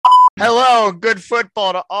Hello, good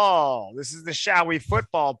football to all. This is the Shall We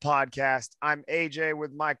Football podcast. I'm AJ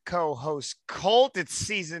with my co-host Colt. It's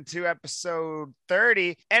season 2, episode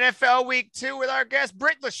 30, NFL week 2 with our guest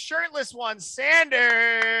Britt, the shirtless one,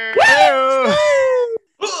 Sanders.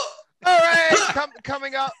 All right,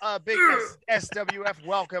 coming up, big SWF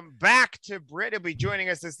welcome back to Britt. He'll be joining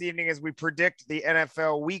us this evening as we predict the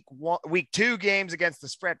NFL week 2 games against the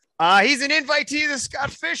spread. He's an invitee to the Scott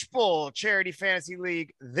Fishbowl Charity Fantasy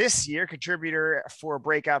League this year, contributor for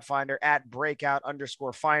Breakout Finder at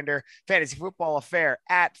Breakout_Finder, Fantasy Football Affair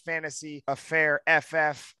at Fantasy Affair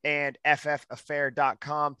FF and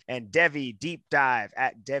FFaffair.com, and Devi Deep Dive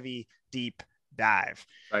at Devi Deep Dive.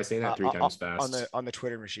 I say that 3 times fast on the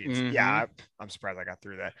Twitter machines. Mm-hmm. Yeah, I'm surprised I got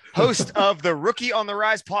through that. Host of the Rookie on the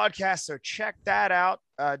Rise podcast, so check that out.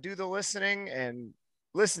 Do the listening and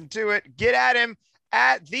listen to it. Get at him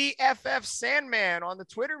at the FF Sandman on the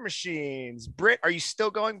Twitter machines. Britt, are you still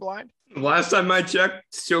going blind? Last time I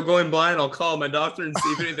checked, still going blind. I'll call my doctor and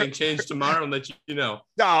see if anything changed tomorrow and let you know.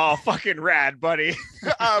 Oh, fucking rad, buddy.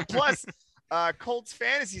 Plus, Colt's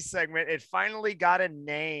fantasy segment, it finally got a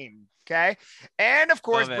name. Okay. And of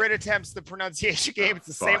course, Britt attempts the pronunciation game. It's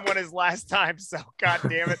the same one as last time. So, God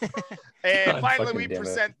damn it. And finally, we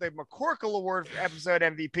present the McCorkle Award for episode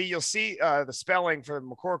MVP. You'll see the spelling for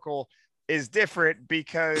McCorkle is different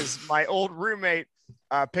because my old roommate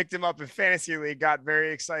picked him up in Fantasy League, got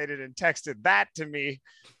very excited and texted that to me,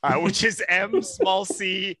 which is M, small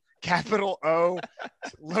c, capital O,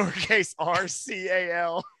 lowercase r,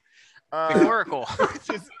 C-A-L. McOracle.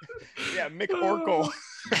 McOracle.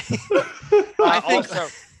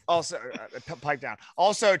 Also, pipe down.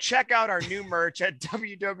 Also, check out our new merch at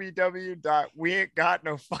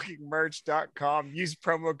www.weaintgotnofuckingmerch.com. Use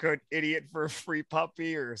promo code idiot for a free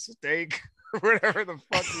puppy or a steak or whatever the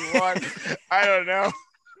fuck you want. I don't know.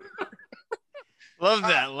 Love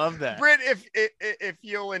that. Britt, if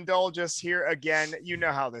you'll indulge us here again, you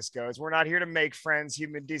know how this goes. We're not here to make friends.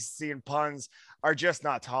 Human decency and puns are just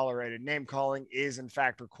not tolerated. Name calling is in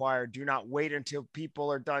fact required. Do not wait until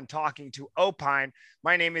people are done talking to opine.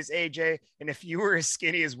 My name is AJ, and if you were as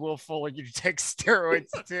skinny as Will Fuller, you'd take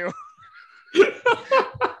steroids too.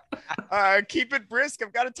 Keep it brisk.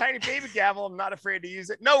 I've got a tiny baby gavel. I'm not afraid to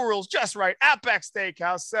use it. No rules, just right. Outback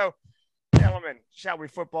Steakhouse. So, gentlemen, shall we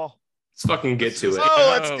football? Let's fucking get to it.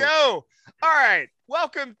 Let's go. All right.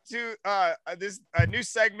 Welcome to this new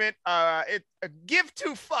segment. Give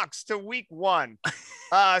 2 fucks to week 1.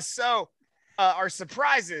 So our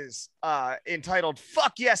surprises entitled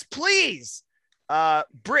Fuck Yes, Please.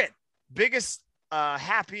 Britt, biggest,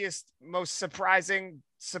 happiest, most surprising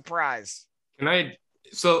surprise.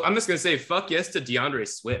 So I'm just going to say fuck yes to DeAndre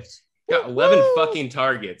Swift. Got 11 fucking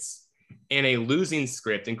targets. And a losing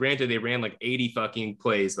script. And granted, they ran like 80 fucking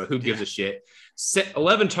plays, but who gives a shit?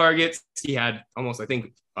 11 targets. He had almost,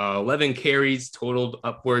 11 carries totaled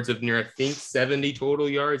upwards of near, 70 total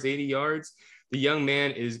yards, 80 yards. The young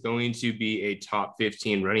man is going to be a top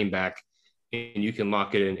 15 running back, and you can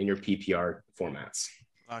lock it in your PPR formats.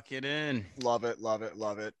 Lock it in. Love it.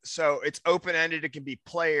 So it's open-ended. It can be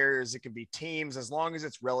players. It can be teams, as long as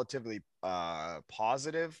it's relatively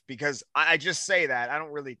positive, because I just say that I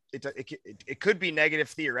don't really, it could be negative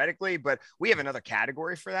theoretically, but we have another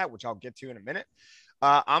category for that, which I'll get to in a minute.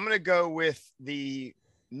 I'm going to go with the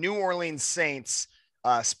New Orleans Saints,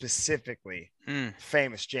 specifically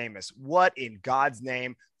famous Jameis. What in God's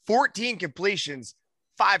name? 14 completions,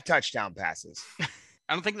 5 touchdown passes.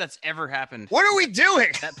 I don't think that's ever happened. What are we doing?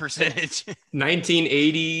 That percentage.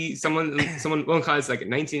 1980, someone, one cause like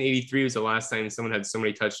 1983 was the last time someone had so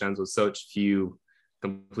many touchdowns with such few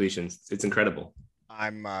completions. It's incredible.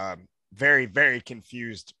 I'm very, very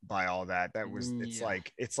confused by all that.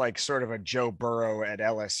 It's like sort of a Joe Burrow at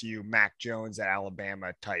LSU, Mac Jones at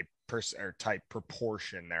Alabama type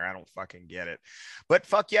proportion there. I don't fucking get it. But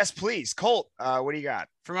fuck yes, please. Colt, what do you got?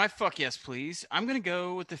 For my fuck yes, please, I'm going to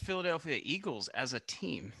go with the Philadelphia Eagles as a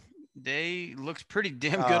team. They looked pretty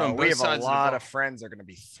damn good on both sides. We have a lot of friends are going to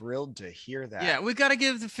be thrilled to hear that. Yeah, we got to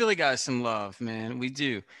give the Philly guys some love, man. We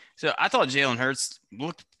do. So I thought Jalen Hurts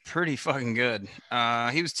looked pretty fucking good.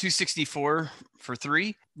 He was 264 for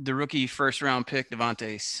 3. The rookie first round pick,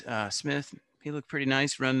 Devontae Smith, he looked pretty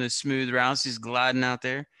nice, running the smooth routes. He's gliding out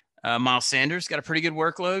there. Miles Sanders got a pretty good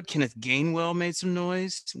workload. Kenneth Gainwell made some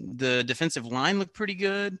noise. The defensive line looked pretty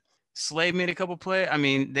good. Slade made a couple plays. I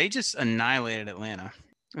mean, they just annihilated Atlanta.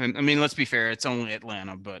 I mean, let's be fair. It's only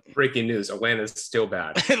Atlanta, but breaking news: Atlanta's still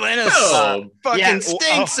bad. Atlanta fucking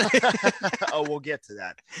stinks. We'll get to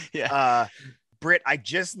that. Yeah. Britt, I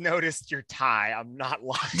just noticed your tie. I'm not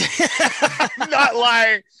lying. I'm not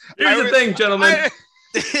lying. Here's the thing, gentlemen.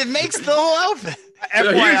 It makes the whole outfit.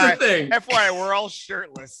 So here's the thing. FYI, we're all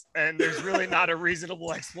shirtless, and there's really not a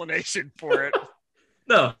reasonable explanation for it.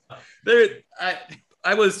 No,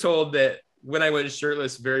 I was told that when I went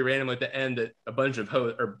shirtless very randomly at the end that a bunch of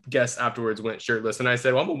guests afterwards went shirtless. And I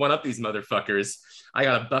said, well, I'm going to one-up these motherfuckers. I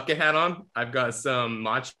got a bucket hat on. I've got some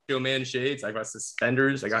Macho Man shades. I got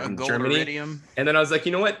suspenders. I got in Germany. Iridium. And then I was like,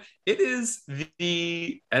 you know what? It is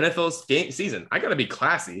the NFL's game season. I got to be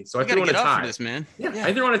classy. So I threw on a tie. For this, man. Yeah,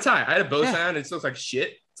 I threw on a tie. I had a bow tie on. It looks like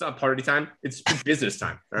shit. It's not party time. It's business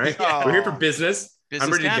time. All right. We're here for business. I'm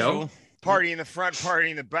ready to go. Party in the front,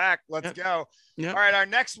 party in the back. Let's go. Yep. All right. Our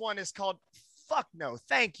next one is called Fuck No,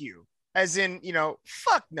 Thank You. As in,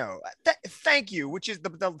 fuck no, thank you, which is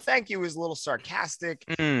the thank you is a little sarcastic.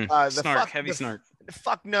 The snark, heavy snark.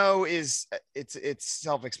 Fuck no is it's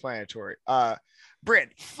self-explanatory. Britt,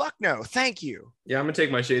 fuck no, thank you. Yeah, I'm gonna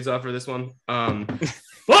take my shades off for this one.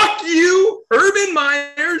 Fuck you, Urban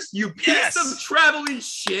Myers, you piece of traveling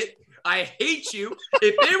shit. I hate you.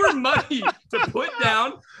 If there were money to put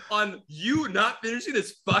down on you not finishing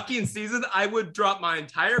this fucking season, I would drop my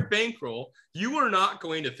entire bankroll. You are not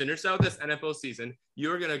going to finish out this NFL season.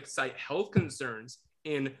 You are going to cite health concerns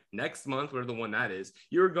in next month, whatever the one that is.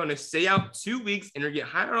 You're going to stay out 2 weeks and you're get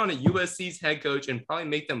hired on a USC's head coach and probably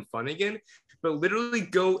make them fun again. But literally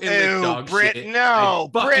go and lick dog Britt, shit.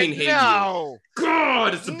 No, I fucking Britt, hate no. you.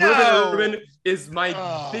 God, Suburban Urban is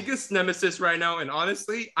my biggest nemesis right now. And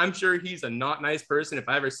honestly, I'm sure he's a not nice person. If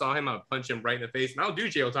I ever saw him, I would punch him right in the face. And I'll do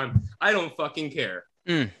jail time. I don't fucking care.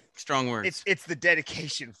 Strong words. It's the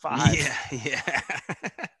dedication 5. Yeah.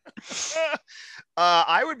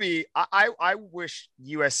 I wish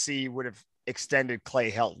USC would have extended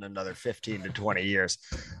Clay Helton another 15 to 20 years.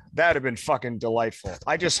 That would have been fucking delightful.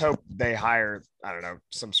 I just hope they hire, I don't know,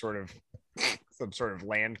 some sort of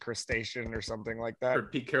land crustacean or something like that. Or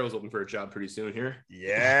Pete Carroll's open for a job pretty soon here.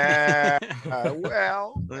 Yeah.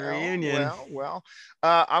 Reunion.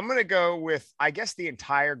 I'm gonna go with, I guess, the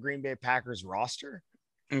entire Green Bay Packers roster.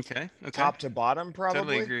 Okay. Top to bottom, probably.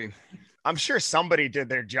 Totally agree. I'm sure somebody did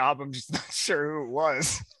their job. I'm just not sure who it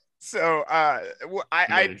was. So I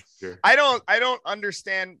don't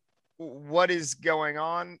understand what is going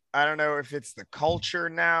on. I don't know if it's the culture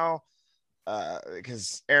now,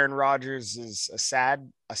 because Aaron Rodgers is a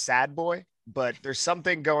sad boy, but there's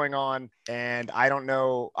something going on, and I don't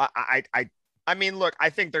know. I mean, look,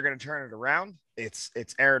 I think they're going to turn it around. It's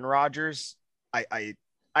Aaron Rodgers. I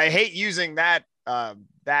hate using that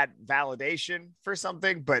validation for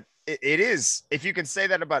something, but it is. If you can say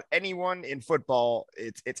that about anyone in football,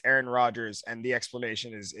 it's Aaron Rodgers, and the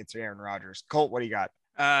explanation is it's Aaron Rodgers. Colt, what do you got?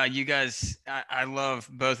 You guys, I love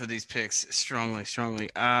both of these picks strongly.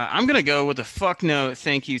 I'm gonna go with a fuck no,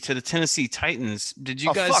 thank you to the Tennessee Titans. Did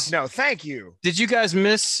you guys? Fuck no, thank you. Did you guys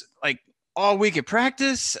miss like all week at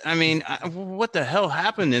practice? I mean, what the hell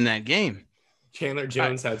happened in that game? Chandler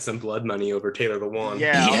Jones had some blood money over Taylor Lewan.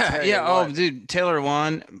 Yeah. Oh, dude, Taylor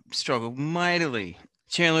Lewan struggled mightily.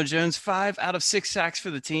 Chandler Jones, 5 out of 6 sacks for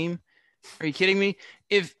the team. Are you kidding me?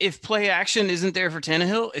 If play action isn't there for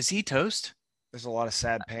Tannehill, is he toast? There's a lot of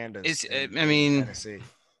sad pandas. Tennessee.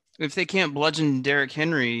 If they can't bludgeon Derrick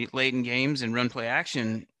Henry late in games and run play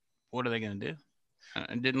action, what are they going to do?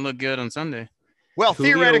 It didn't look good on Sunday. Well,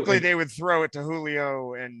 theoretically, they would throw it to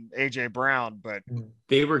Julio and AJ Brown, but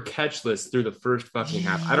they were catchless through the first fucking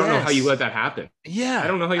half. I don't know how you let that happen. Yeah. I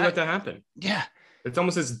don't know how you let that happen. Yeah. It's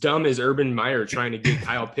almost as dumb as Urban Meyer trying to get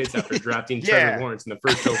Kyle Pitts after drafting Trevor Lawrence in the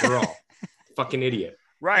first overall. Fucking idiot.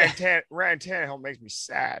 Ryan Tannehill makes me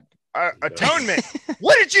sad. Atonement.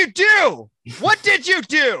 What did you do? What did you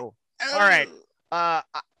do? All right.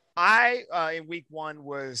 I in week 1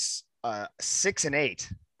 was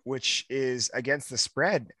 6-8, which is against the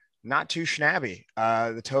spread. Not too shabby.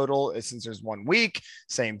 The total, since there's 1 week,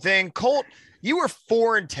 same thing. Colt, you were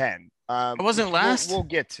 4-10. I wasn't last. We'll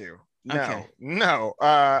get to. Okay. No.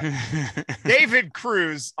 David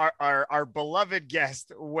Cruz, our beloved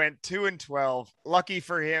guest, went 2-12. Lucky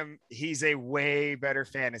for him, he's a way better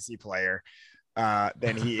fantasy player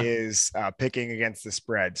than he is picking against the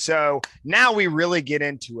spread. So now we really get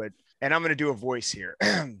into it, and I'm going to do a voice here.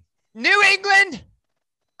 New England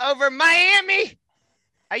over Miami.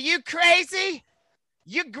 Are you crazy?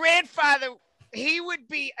 Your grandfather, he would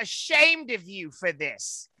be ashamed of you for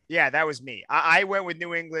this. Yeah, that was me. I went with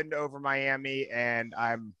New England over Miami, and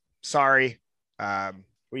I'm sorry. What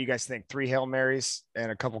do you guys think? 3 Hail Marys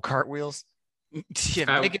and a couple cartwheels?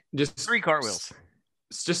 Yeah, make it just 3 cartwheels.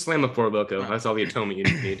 Just slam a 4 Loko. That's all the atonement you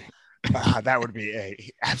need. That would be a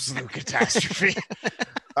absolute catastrophe.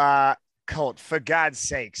 Colt, for God's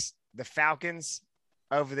sakes, the Falcons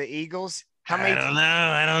over the Eagles. How many?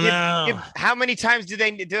 I don't know. How many times do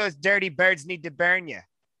those dirty birds need to burn you?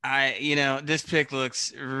 This pick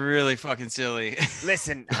looks really fucking silly.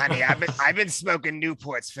 Listen, honey, I've been smoking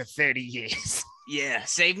Newports for 30 years. Yeah,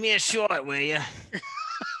 save me a short, will you?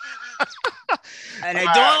 And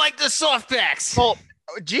I don't like the softbacks. Well,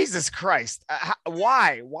 Jesus Christ.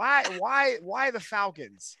 Why the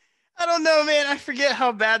Falcons? I don't know, man. I forget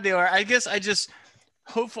how bad they are. I guess I just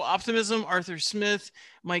hopeful optimism. Arthur Smith,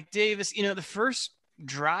 Mike Davis. The first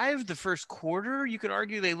drive, the first quarter, you could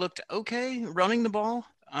argue they looked okay running the ball.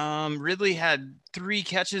 Ridley had 3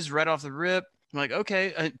 catches right off the rip. I'm like,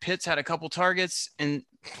 okay. Pitts had a couple targets, and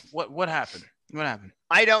what happened? What happened?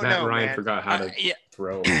 I don't Matt know. Ryan man. forgot how to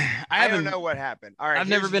throw. I don't know what happened. All right, I've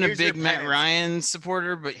never been a big Matt Ryan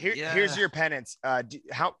supporter, but here's your penance.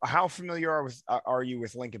 How familiar are you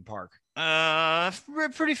with Linkin Park?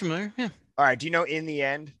 Pretty familiar. Yeah. All right. Do you know In the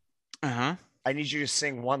End? Uh-huh. I need you to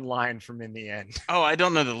sing one line from In the End. Oh, I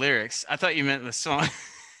don't know the lyrics. I thought you meant the song.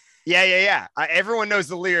 Yeah. Everyone knows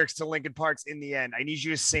the lyrics to Linkin Park's In the End. I need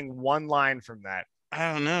you to sing one line from that.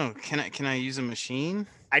 I don't know. Can I use a machine?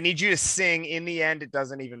 I need you to sing In the End. It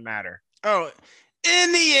doesn't even matter. Oh,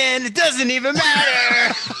 in the end, it doesn't even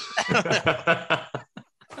matter.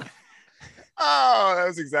 Oh, that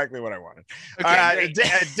was exactly what I wanted. Okay,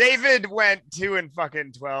 David went 2 and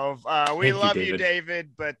fucking 12. We love you,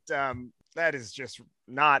 David, but that is just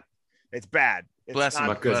not. It's bad. It's bless him.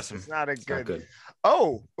 It's not a good.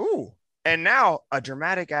 Oh, ooh, and now a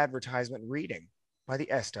dramatic advertisement reading by the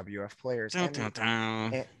SWF players,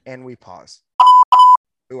 and we pause.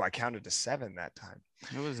 Ooh, I counted to 7 that time.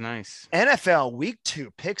 It was nice. NFL Week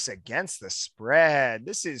 2 picks against the spread.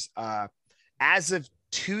 This is as of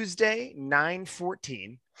Tuesday,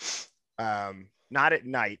 9/14. Not at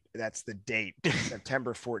night. That's the date,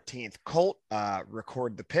 September 14th. Colt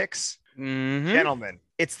record the picks. Mm-hmm. Gentlemen,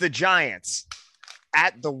 it's the Giants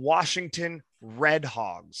at the Washington Red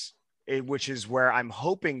Hogs, which is where I'm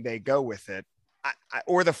hoping they go with it.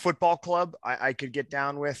 Or the football club, I could get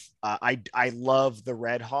down with. I love the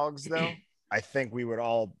Red Hogs, though. I think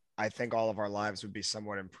all of our lives would be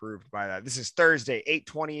somewhat improved by that. This is Thursday,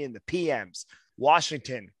 8:20 in the PMs.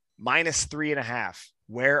 Washington -3.5.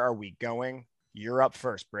 Where are we going? You're up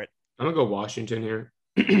first, Britt. I'm gonna go Washington here.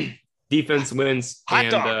 Defense wins,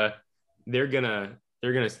 and they're gonna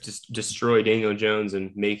just destroy Daniel Jones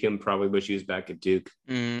and make him probably wish he was back at Duke.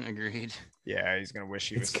 Agreed. Yeah, he's gonna wish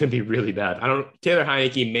he was. It's gonna be really bad. Taylor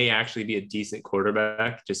Heineke may actually be a decent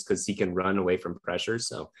quarterback just because he can run away from pressure.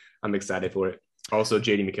 So I'm excited for it. Also,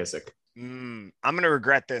 J.D. McKissick. I'm gonna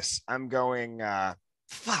regret this. I'm going.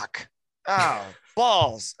 Fuck. Oh,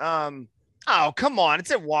 balls. Oh, come on. It's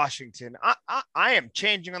at Washington. I am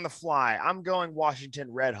changing on the fly. I'm going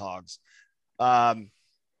Washington Red Hogs.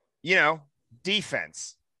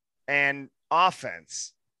 Defense and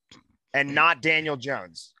offense and not Daniel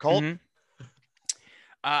Jones. Colt? Mm-hmm.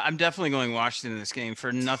 I'm definitely going Washington in this game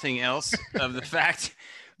for nothing else of the fact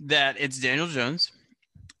that it's Daniel Jones.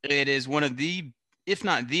 It is one of the, if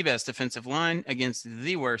not the best defensive line against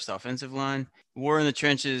the worst offensive line. War in the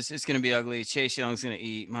trenches. It's going to be ugly. Chase Young's going to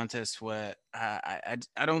eat. Montez Sweat. I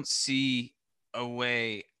don't see a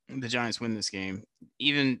way the Giants win this game.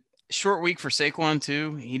 Even short week for Saquon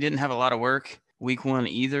too. He didn't have a lot of work week 1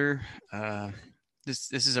 either.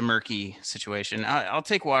 This is a murky situation. I'll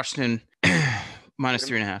take Washington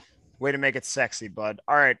 -3.5. Way to make it sexy, bud.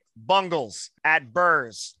 All right. Bungles at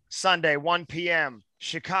Burrs, Sunday, 1 p.m.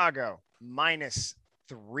 Chicago,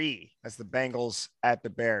 -3. That's the Bengals at the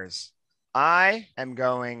Bears. I am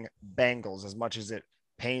going Bengals as much as it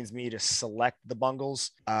pains me to select the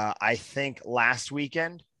Bungles. I think last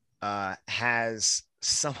weekend has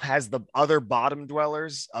the other bottom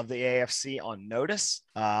dwellers of the AFC on notice.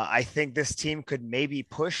 I think this team could maybe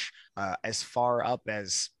push as far up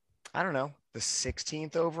as, I don't know, the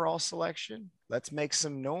 16th overall selection. Let's make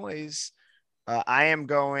some noise. I am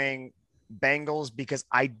going Bengals because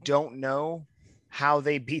I don't know how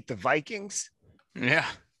they beat the Vikings. Yeah.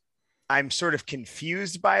 I'm sort of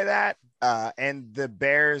confused by that. And the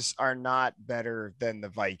Bears are not better than the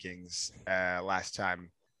Vikings last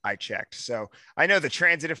time I checked. So I know the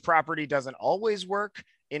transitive property doesn't always work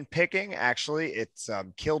in picking. Actually, it's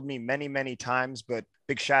killed me many, many times, but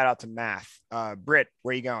big shout out to math. Britt,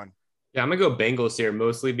 where you going? Yeah, I'm going to go Bengals here,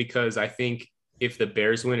 mostly because I think if the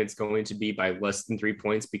Bears win, it's going to be by less than 3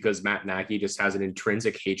 points because Matt Nagy just has an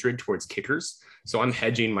intrinsic hatred towards kickers. So I'm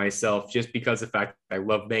hedging myself just because of the fact I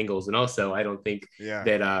love Bengals. And also, I don't think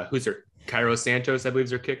that who's their Cairo Santos, I believe, is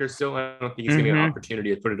their kicker still. I don't think he's going to get an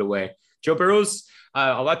opportunity to put it away. Joe Burrow's,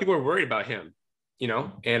 a lot of people are worried about him,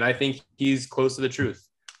 and I think he's close to the truth.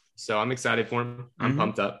 So I'm excited for him. I'm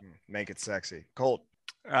pumped up. Make it sexy. Colt.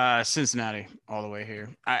 Cincinnati all the way here.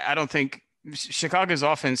 I don't think Chicago's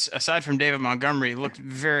offense, aside from David Montgomery, looked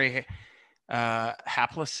very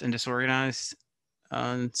hapless and disorganized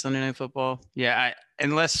on Sunday Night Football. Yeah,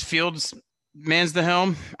 unless Fields mans the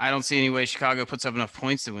helm, I don't see any way Chicago puts up enough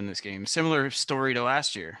points to win this game. Similar story to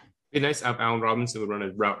last year. It'd be nice if Allen Robinson would run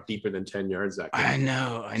a route deeper than 10 yards that game. I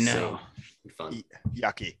know. Fun.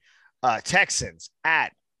 Yucky. Texans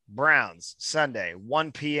at Browns Sunday,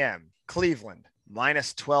 1 p.m. Cleveland,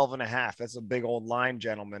 minus 12.5. That's a big old line,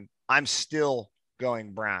 gentlemen. I'm still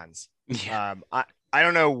going Browns. Yeah. I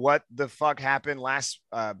don't know what the fuck happened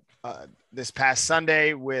this past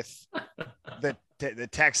Sunday with the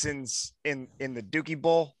Texans in the Dookie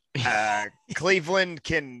Bowl. Cleveland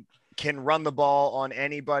can run the ball on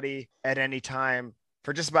anybody at any time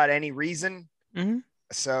for just about any reason. Mm-hmm.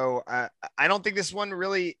 So I don't think this one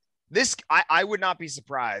really. I would not be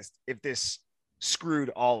surprised if this screwed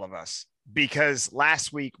all of us, because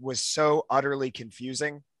last week was so utterly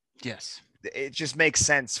confusing. Yes. It just makes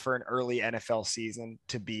sense for an early NFL season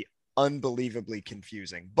to be unbelievably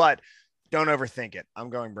confusing, but don't overthink it. I'm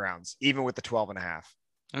going Browns, even with the 12.5.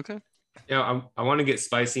 Okay. I want to get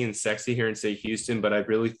spicy and sexy here and say Houston, but I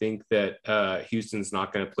really think that Houston's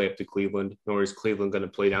not going to play up to Cleveland, nor is Cleveland going to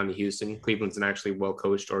play down to Houston. Cleveland's an actually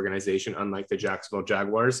well-coached organization, unlike the Jacksonville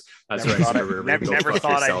Jaguars. That's never right. Never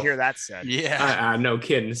thought I'd hear that said. Yeah. No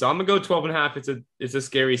kidding. So I'm going to go 12.5. It's a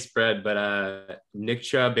scary spread, but Nick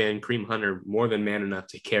Chubb and Kareem Hunt are more than man enough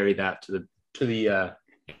to carry that to the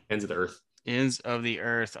ends of the earth. Ends of the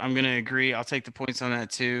earth. I'm going to agree. I'll take the points on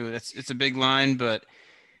that too. It's a big line, but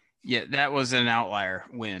yeah, that was an outlier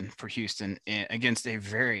win for Houston against a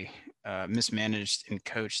very mismanaged and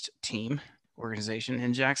coached organization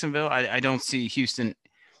in Jacksonville. I don't see Houston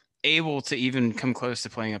able to even come close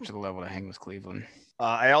to playing up to the level to hang with Cleveland.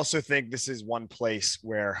 I also think this is one place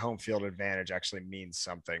where home field advantage actually means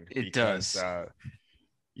something. It does.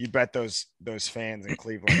 You bet those fans in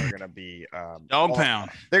Cleveland are going to be dog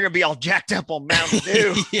pound. They're going to be all jacked up on Mountain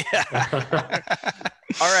Dew. Yeah.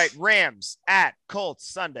 All right, Rams at Colts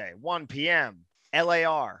Sunday, 1 p.m.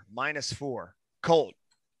 LAR -4. Colt,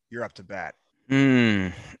 you're up to bat.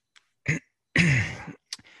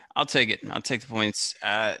 I'll take it. I'll take the points.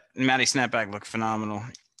 Matty Snapback looked phenomenal.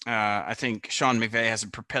 I think Sean McVay has a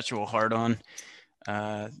perpetual hard-on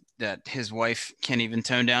that his wife can't even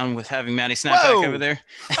tone down with having Matty Snapback over there.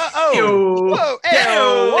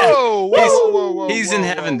 He's in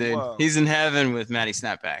heaven, dude. He's in heaven with Matty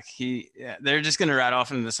Snapback. They're just gonna ride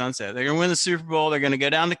off into the sunset. They're gonna win the Super Bowl. They're gonna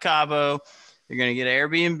go down to Cabo. They're gonna get an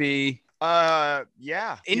Airbnb.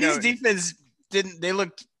 Yeah. Indians defense didn't. They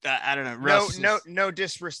looked. I don't know. No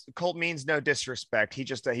disrespect. Colt means no disrespect.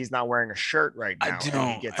 He's not wearing a shirt right now. I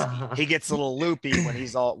don't. He gets a little loopy when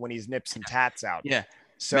he's nips and tats out. Yeah.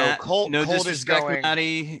 So Matt, Colt is going.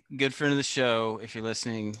 Matty, good friend of the show. If you're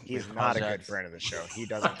listening, he's not a good friend of the show. He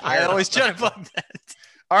doesn't. I always try to plug that.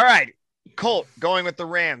 All right, Colt going with the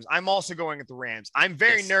Rams. I'm also going with the Rams. I'm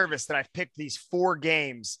very nervous that I've picked these 4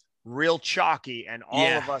 games real chalky, and all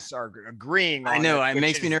of us are agreeing on I know. it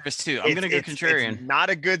Makes me nervous too. I'm going to go contrarian. It's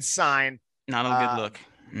not a good sign. Not a good look.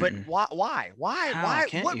 But why? How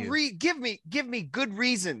give me good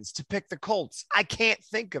reasons to pick the Colts. I can't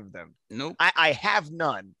think of them. Nope. I have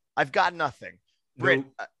none. I've got nothing. Britt,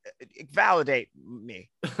 validate me.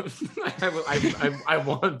 I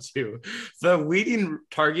want to. The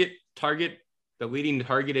leading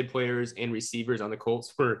targeted players and receivers on the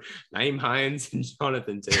Colts were Naeem Hines and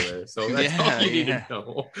Jonathan Taylor. So that's all you need to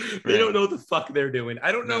know. They don't know what the fuck they're doing.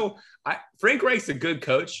 I don't know. Frank Reich's a good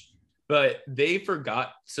coach, but they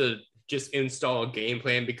forgot to just install a game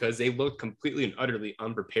plan because they looked completely and utterly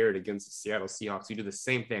unprepared against the Seattle Seahawks, who do the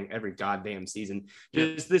same thing every goddamn season.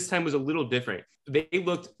 Just this time was a little different.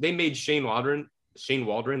 They made Shane Waldron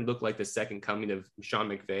look like the second coming of Sean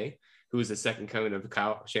McVay, who is the second coming of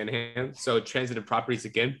Kyle Shanahan. So transitive properties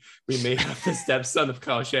again, we may have the stepson of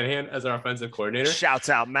Kyle Shanahan as our offensive coordinator. Shouts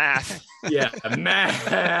out math. Yeah,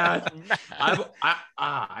 math. I'm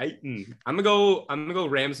gonna go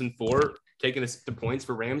Rams in 4, taking the points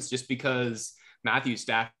for Rams just because Matthew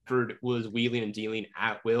Stafford was wheeling and dealing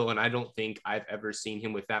at will, and I don't think I've ever seen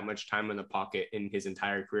him with that much time in the pocket in his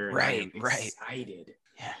entire career. Right. Excited.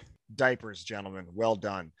 Yeah. Diapers, gentlemen. Well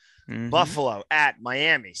done. Mm-hmm. Buffalo at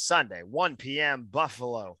Miami Sunday, 1 p.m.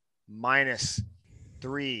 Buffalo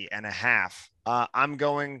 -3.5. I'm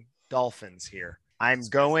going Dolphins here.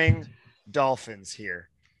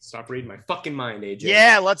 Stop reading my fucking mind, AJ.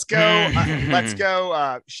 Yeah, let's go. Let's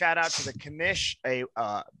go. Shout out to the commish,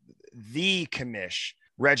 the commish,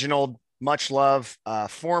 Reginald. Much love.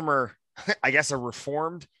 Former, I guess, a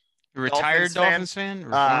reformed Retired Dolphins fan?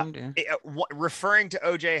 Reformed, yeah. Referring to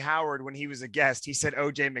OJ Howard when he was a guest, he said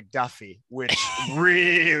OJ McDuffie, which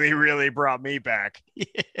really, really brought me back. Yeah.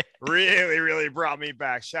 Really, really brought me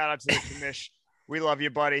back. Shout out to the commish. We love you,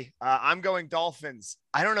 buddy. I'm going Dolphins.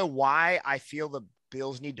 I don't know why I feel the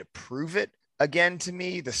Bills need to prove it again to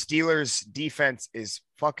me. The Steelers defense is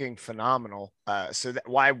fucking phenomenal. So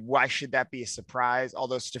why should that be a surprise?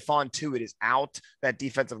 Although Stephon Tuitt is out, that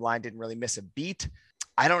defensive line didn't really miss a beat.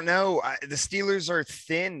 I don't know. The Steelers are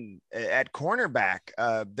thin at cornerback.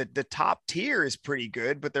 The top tier is pretty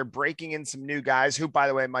good, but they're breaking in some new guys who, by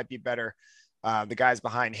the way, might be better. The guys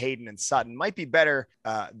behind Hayden and Sutton might be better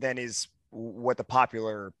than is what the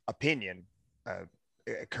popular opinion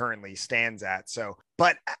currently stands at. So,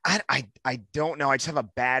 but I don't know. I just have a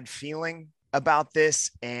bad feeling about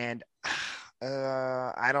this. And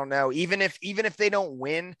I don't know, even if they don't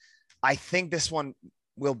win, I think this one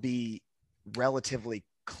will be relatively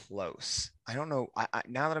close. I don't know.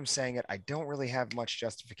 Now that I'm saying it, I don't really have much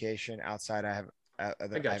justification outside. I have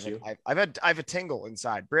a tingle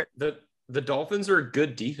inside. Britt, the Dolphins are a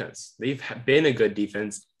good defense. They've been a good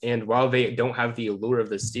defense. And while they don't have the allure of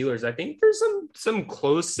the Steelers, I think there's some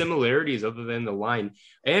close similarities other than the line.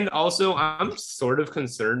 And also, I'm sort of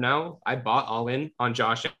concerned now. I bought all in on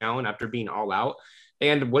Josh Allen after being all out.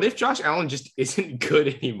 And what if Josh Allen just isn't good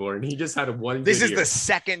anymore and he just had one This is year? The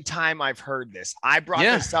second time I've heard this. I brought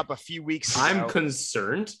this up a few weeks ago. I'm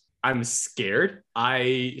concerned. I'm scared.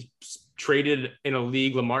 I traded in a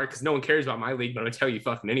league Lamar, because no one cares about my league, but I'm gonna tell you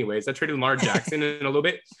fucking anyways. I traded Lamar Jackson in a little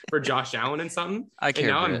bit for Josh Allen and something. And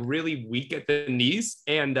now I'm really weak at the knees.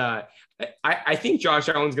 And I think Josh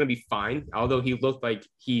Allen's gonna be fine, although he looked like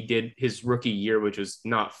he did his rookie year, which was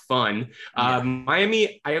not fun.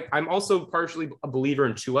 Miami, I'm also partially a believer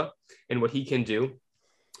in Tua and what he can do.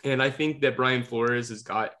 And I think that Brian Flores has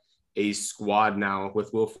got a squad now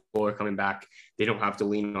with Will Fuller coming back. They don't have to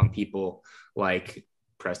lean on people like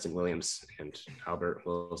Preston Williams and Albert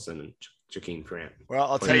Wilson and Jakeem Grant. Well,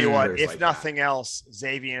 I'll tell you what, if nothing else,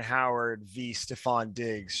 Xavier Howard v. Stephon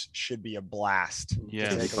Diggs should be a blast. Yeah,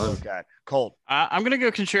 to take a look at. Colt. I'm going to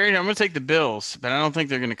go contrarian. I'm going to take the Bills, but I don't think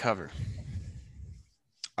they're going to cover.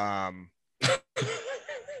 I'm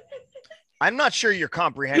not sure you're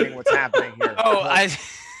comprehending what's happening here.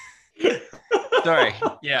 Sorry.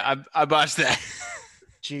 Yeah, I botched that.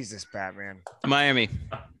 Jesus, Batman. Miami.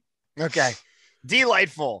 Okay.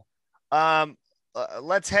 Delightful.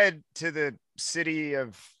 Let's head to the city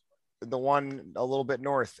of the one a little bit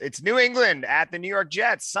north. It's New England at the New York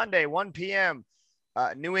Jets, Sunday, 1 p.m.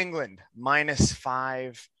 New England minus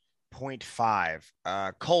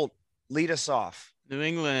 5.5. Colt, lead us off. New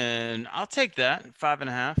England, I'll take that,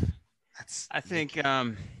 5.5. I think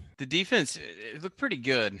the defense, it looked pretty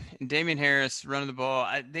good. And Damian Harris running the ball.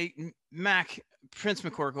 Prince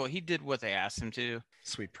McCorkle, he did what they asked him to.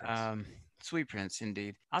 Sweet Prince. Sweet Prince,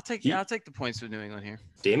 indeed. I'll take the points with New England here.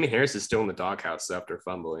 Damian Harris is still in the doghouse after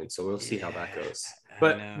fumbling, so we'll see how that goes.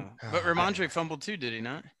 But Ramondre fumbled too, did he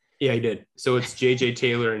not? Yeah, he did. So it's J.J.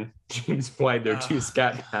 Taylor and James White. They're two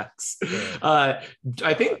scat backs.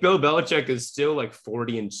 I think Bill Belichick is still like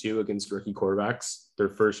 40-2 against rookie quarterbacks their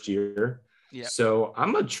first year. Yeah. So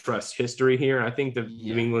I'm going to trust history here. I think that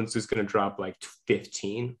New England's just going to drop like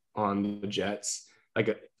 15 on the Jets, like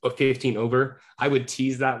a 15 over. I would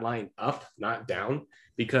tease that line up, not down,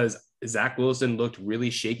 because Zach Wilson looked really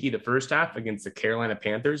shaky the first half against the Carolina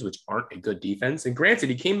Panthers, which aren't a good defense. And granted,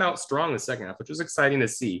 he came out strong the second half, which was exciting to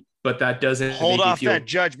see, but that doesn't hold off that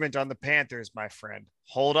judgment on the Panthers, my friend.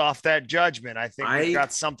 Hold off that judgment. I think we've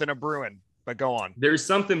got something a brewing, but go on. There's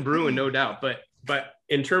something brewing, no doubt. But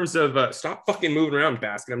in terms of stop fucking moving around,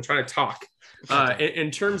 Basket. I'm trying to talk. In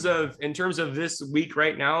terms of this week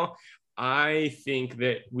right now, I think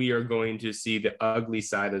that we are going to see the ugly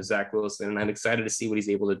side of Zach Wilson, and I'm excited to see what he's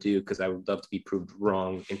able to do because I would love to be proved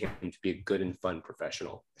wrong and him to be a good and fun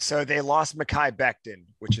professional. So they lost Mekhi Becton,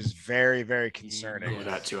 which is very, very concerning. Oh,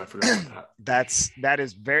 that too. I forgot about that.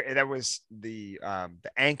 That was the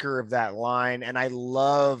anchor of that line, and I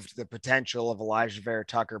loved the potential of Elijah Vera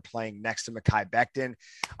Tucker playing next to Mekhi Becton.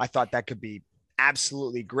 I thought that could be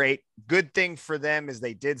absolutely great. Good thing for them is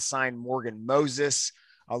they did sign Morgan Moses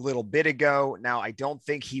a little bit ago. Now, I don't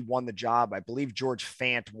think he won the job. I believe George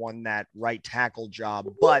Fant won that right tackle job,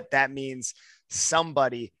 but that means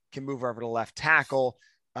somebody can move over to left tackle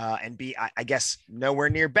and be, I guess, nowhere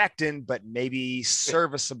near Becton, but maybe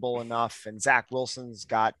serviceable enough. And Zach Wilson's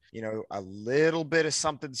got, a little bit of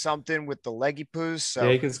something with the leggy poos. So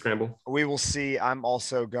yeah, he can scramble. We will see. I'm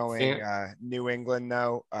also going New England,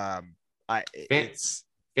 though.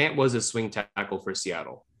 Fant was a swing tackle for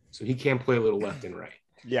Seattle, so he can play a little left and right.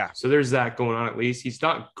 Yeah. So there's that going on. At least he's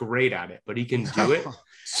not great at it, but he can do it.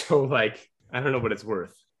 So like, I don't know what it's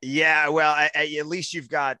worth. Yeah, well, at least you've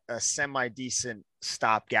got a semi-decent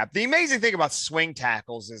stopgap. The amazing thing about swing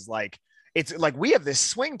tackles is like, it's like we have this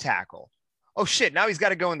swing tackle. Oh shit, now he's got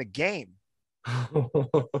to go in the game.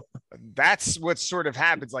 That's what sort of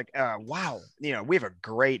happens. Like, wow, you know, we have a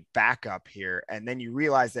great backup here. And then you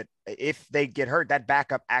realize that if they get hurt, that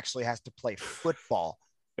backup actually has to play football.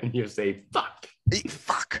 And you say, fuck,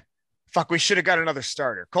 we should have got another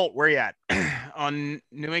starter. Colt, where you at? On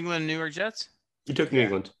New England, New York Jets? You took New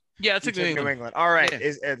England. Yeah, I took New England. All right,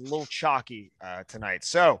 is a little chalky tonight.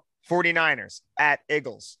 So 49ers at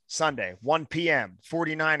Eagles Sunday, 1 p.m.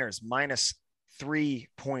 49ers minus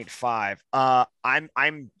 3.5.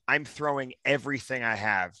 I'm throwing everything I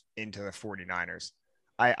have into the 49ers.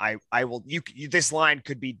 I will. You this line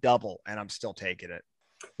could be double, and I'm still taking it.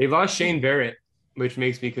 They lost Shane Barrett, which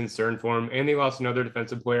makes me concerned for him, and they lost another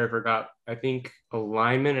defensive player. I forgot. I think a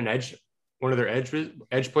lineman, an edge, one of their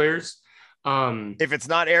edge players. If it's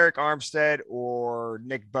not Eric Armstead or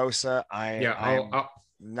Nick Bosa, I'll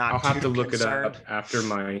have to look it up after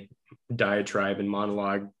my diatribe and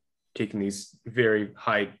monologue, taking these very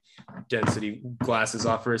high density glasses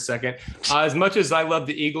off for a second. As much as I love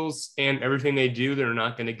the Eagles and everything they do, they're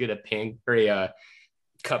not going to get a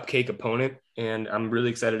cupcake opponent. And I'm really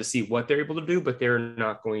excited to see what they're able to do, but they're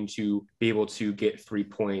not going to be able to get 3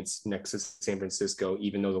 points next to San Francisco,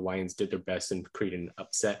 even though the Lions did their best and created an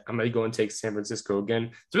upset. I'm going to go and take San Francisco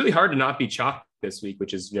again. It's really hard to not be chalk this week,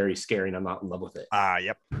 which is very scary, and I'm not in love with it.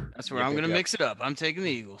 Yep. That's where I'm going to mix it up. I'm taking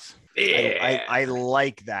the Eagles. Yeah. I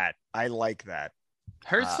like that. I like that.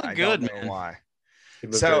 Hurts look good, man. Why?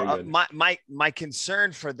 So my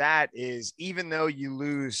concern for that is, even though you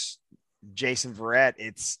lose Jason Verrett,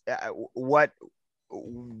 it's where's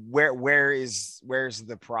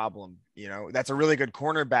the problem? You know, that's a really good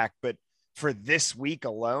cornerback, but for this week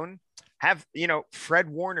alone, have, you know, Fred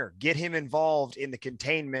Warner, get him involved in the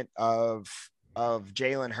containment of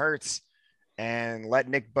Jalen Hurts, and let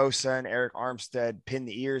Nick Bosa and Eric Armstead pin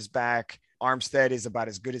the ears back. Armstead is about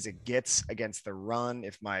as good as it gets against the run,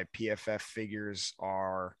 if my PFF figures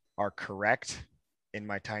are correct in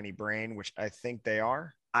my tiny brain, which I think they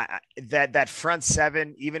are. That front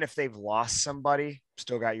seven, even if they've lost somebody,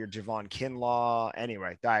 still got your Javon Kinlaw.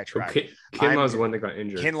 Anyway, diatribe. Okay. Kinlaw's the one that got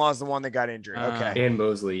injured. Kinlaw's the one that got injured. Okay. And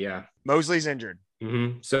Mosley, yeah. Mosley's injured.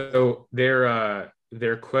 Mm-hmm. So their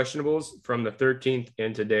questionables from the 13th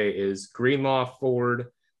and today is Greenlaw, Ford,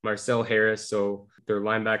 Marcel Harris. So their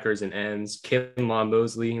linebackers and ends, Kinlaw,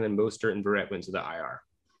 Mosley, and then Mostert and Barrett went to the IR.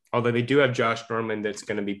 Although they do have Josh Norman that's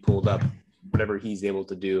going to be pulled up, whatever he's able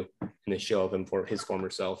to do in the show of him for his former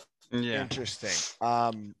self. Yeah. Interesting.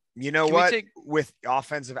 You know what? With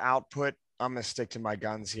offensive output, I'm going to stick to my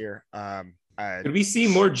guns here. Could we see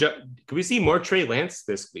more Trey Lance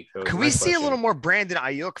this week, though? Could we see a little more Brandon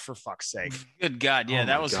Ayuk, for fuck's sake? Good God. Yeah,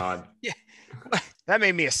 that was God. Yeah. That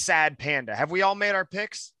made me a sad panda. Have we all made our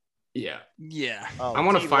picks? Yeah. Yeah. Oh, I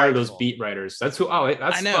want to fire those beat writers. That's who. Oh,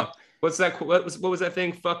 that's I know. Fuck. What's that? What was that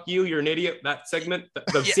thing? Fuck you. You're an idiot. That segment.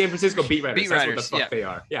 The San Francisco beat writers. That's what the fuck they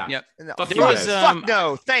are. Yeah. Yep. Fuck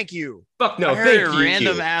no. Thank you. Fuck no. I heard thank a you.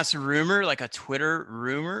 random ass rumor, like a Twitter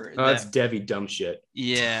rumor. That's Debbie dumb shit.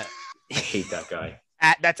 Yeah. I hate that guy.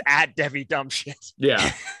 That's at Debbie dumb shit.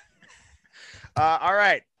 Yeah. All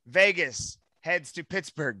right. Vegas heads to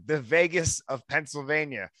Pittsburgh, the Vegas of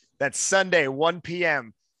Pennsylvania. That's Sunday, 1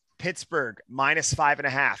 p.m. Pittsburgh minus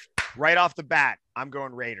 5.5. Right off the bat, I'm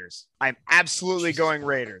going Raiders. I'm absolutely going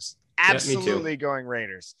Raiders. Absolutely going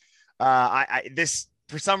Raiders. This,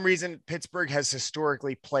 for some reason, Pittsburgh has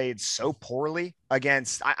historically played so poorly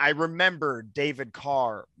against. I remember David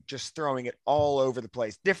Carr just throwing it all over the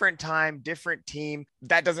place. Different time, different team.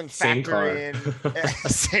 That doesn't factor in.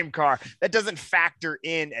 Same car. That doesn't factor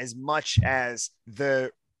in as much as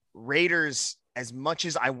the Raiders. As much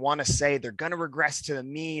as I want to say they're going to regress to the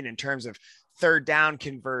mean in terms of third down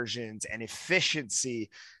conversions and efficiency,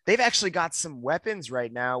 they've actually got some weapons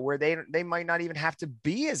right now where they might not even have to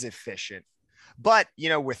be as efficient. But, you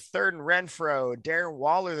know, with third and Renfro, Darren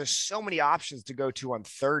Waller, there's so many options to go to on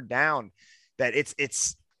third down that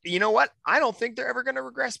it's, you know what? I don't think they're ever going to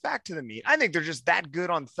regress back to the mean. I think they're just that good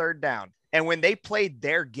on third down. And when they played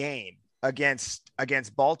their game against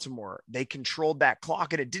Baltimore, they controlled that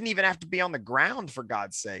clock, and it didn't even have to be on the ground, for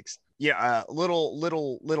God's sakes. Yeah,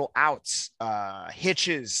 little outs,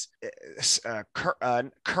 hitches,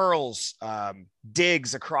 curls,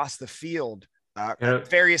 digs across the field,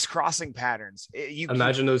 various crossing patterns.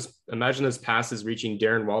 Imagine those passes reaching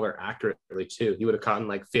Darren Waller accurately too. He would have caught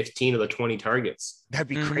like 15 of the 20 targets. That'd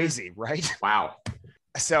be crazy, right? Wow.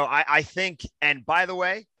 So I think, and by the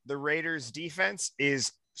way, the Raiders defense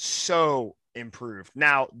is so improved.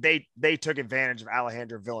 Now they took advantage of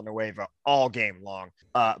Alejandro Villanueva all game long.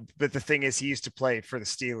 But the thing is, he used to play for the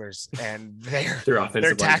Steelers, and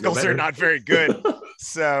their tackles are not very good.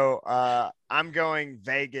 So I'm going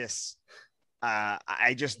Vegas.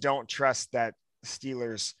 I just don't trust that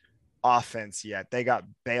Steelers offense yet. They got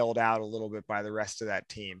bailed out a little bit by the rest of that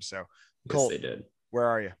team. So Colt, yes, they did. Where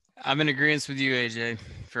are you? I'm in agreement with you, AJ,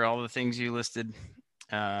 for all the things you listed.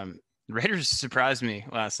 Raiders surprised me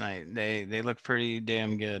last night. They looked pretty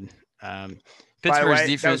damn good. Pittsburgh's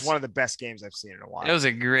defense. That was one of the best games I've seen in a while. It was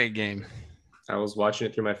a great game. I was watching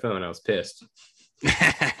it through my phone. I was pissed.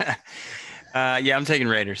 Yeah, I'm taking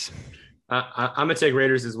Raiders. I'm gonna take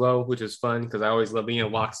Raiders as well, which is fun because I always love being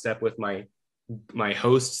in lockstep with my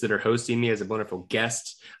hosts that are hosting me as a wonderful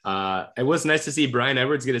guest. It was nice to see Brian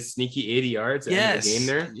Edwards get a sneaky 80 yards at the end of the game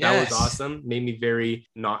there. Yes. That was awesome. Made me very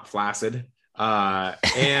not flaccid.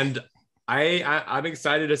 And I'm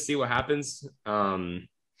excited to see what happens.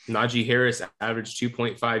 Najee Harris averaged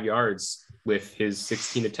 2.5 yards with his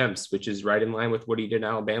 16 attempts, which is right in line with what he did in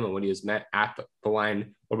Alabama when he was met at the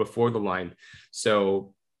line or before the line.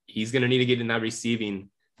 So he's going to need to get in that receiving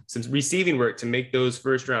work to make those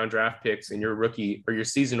first round draft picks in your rookie or your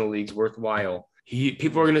seasonal leagues worthwhile.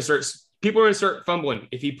 People are going to start fumbling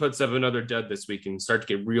if he puts up another dud this week and start to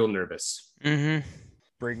get real nervous. Mm-hmm.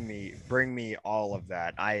 Bring me all of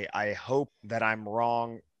that. I hope that I'm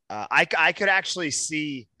wrong. I could actually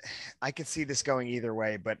see this going either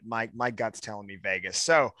way, but my gut's telling me Vegas.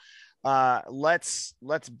 So let's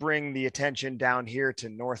bring the attention down here to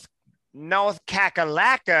North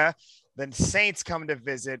Kakalaka. Then Saints come to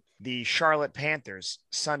visit the Charlotte Panthers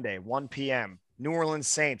Sunday, 1 p.m. New Orleans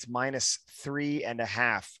Saints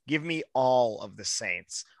 -3.5. Give me all of the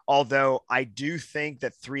Saints. Although I do think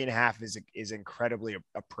that 3.5 is incredibly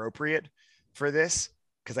appropriate for this,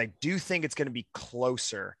 because I do think it's going to be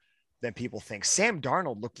closer than people think. Sam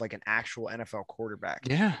Darnold looked like an actual NFL quarterback.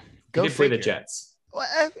 Yeah. Go play the Jets.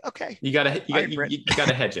 Well, okay. You gotta hedge it. You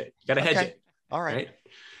gotta hedge it. All right.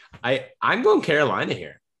 I'm going Carolina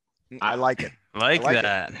here. I like it. I like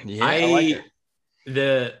that. Yeah. I like it.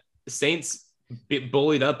 The Saints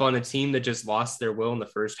bullied up on a team that just lost their will in the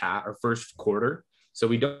first quarter. So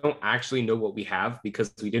we don't actually know what we have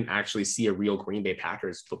because we didn't actually see a real Green Bay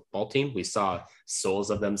Packers football team. We saw souls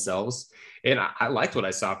of themselves. And I liked what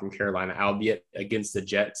I saw from Carolina, albeit against the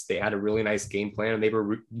Jets. They had a really nice game plan, and they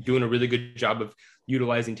were doing a really good job of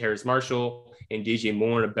utilizing Terrace Marshall and DJ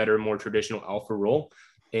Moore in a better, more traditional alpha role.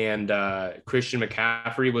 And Christian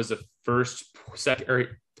McCaffrey was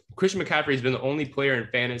Christian McCaffrey has been the only player in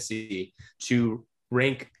fantasy to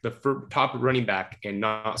rank the top running back and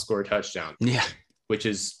not score a touchdown. Yeah. Which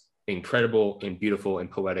is incredible and beautiful and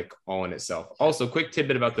poetic all in itself. Also, quick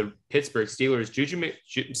tidbit about the Pittsburgh Steelers. Juju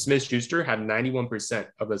Smith-Schuster had 91%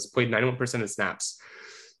 played 91% of snaps.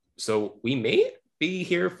 So we may be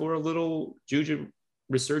here for a little Juju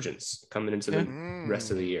resurgence coming into the rest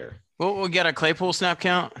of the year. Well, we'll get a Claypool snap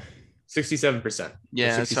count. 67%.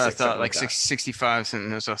 Yeah, that's what I thought. Like 65 something.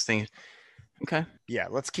 That's what I was thinking. Okay. Yeah,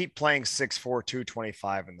 let's keep playing 6'4",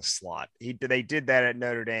 225 in the slot. They did that at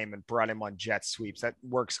Notre Dame and brought him on jet sweeps. That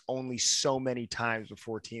works only so many times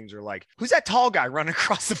before teams are like, who's that tall guy running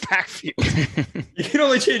across the backfield? You can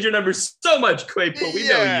only change your numbers so much, Claypool. We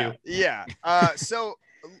know you. Yeah. So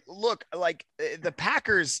look, like the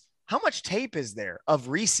Packers, how much tape is there of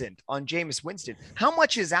recent on Jameis Winston? How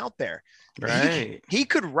much is out there? Right. He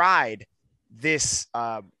could ride this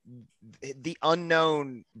the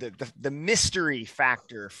unknown, the mystery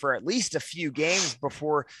factor for at least a few games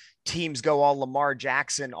before teams go all Lamar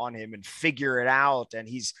Jackson on him and figure it out, and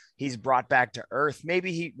he's brought back to earth.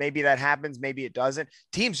 Maybe that happens, maybe it doesn't.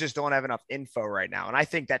 Teams just don't have enough info right now, and I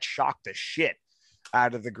think that shocked the shit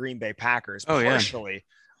out of the Green Bay Packers partially.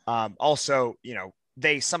 Also,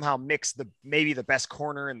 they somehow mix maybe the best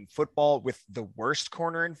corner in football with the worst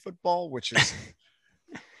corner in football, which is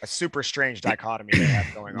a super strange dichotomy they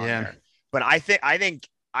have going on there. But I think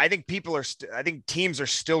teams are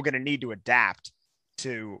still going to need to adapt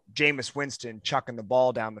to Jameis Winston chucking the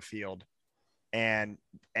ball down the field and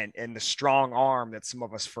the strong arm that some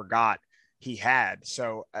of us forgot he had.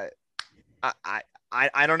 So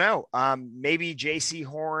I don't know. Maybe JC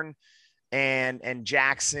Horn and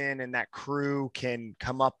Jackson and that crew can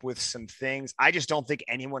come up with some things. I just don't think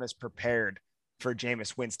anyone is prepared for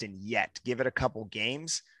Jameis Winston yet. Give it a couple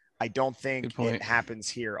games. I don't think it happens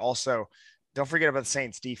here. Also, don't forget about the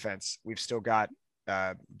Saints defense. We've still got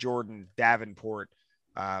Jordan Davenport,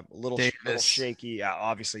 a little shaky.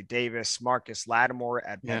 Obviously Davis, Marcus Lattimore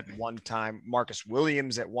at one time, Marcus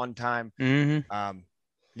Williams at one time. Mm-hmm.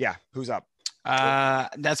 Yeah. Who's up?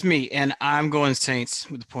 That's me, and I'm going Saints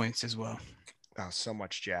with the points as well. Oh, so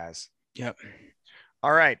much jazz. Yep.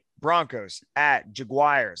 All right. Broncos at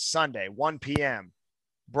Jaguars Sunday, 1 p.m.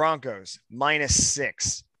 Broncos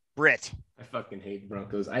 -6. Britt. I fucking hate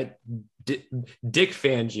Broncos. Dick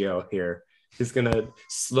Fangio here is gonna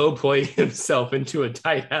slow play himself into a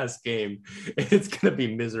tight ass game. It's gonna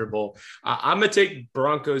be miserable. I'm gonna take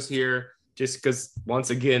Broncos here just because once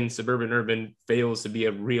again, Suburban Urban fails to be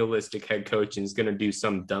a realistic head coach and is gonna do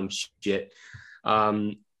some dumb shit.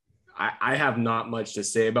 I have not much to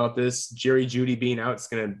say about this. Jerry Jeudy being out is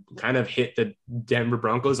going to kind of hit the Denver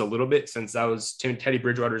Broncos a little bit since that was Teddy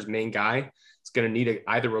Bridgewater's main guy. It's going to need to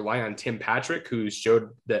either rely on Tim Patrick, who showed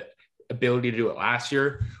the ability to do it last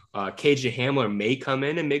year. KJ Hamler may come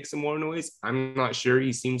in and make some more noise. I'm not sure.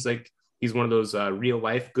 He seems like he's one of those real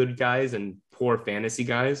life good guys and poor fantasy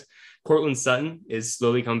guys. Cortland Sutton is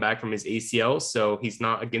slowly coming back from his ACL, so he's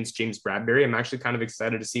not against James Bradbury. I'm actually kind of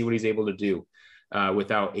excited to see what he's able to do.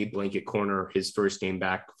 Without a blanket corner, his first game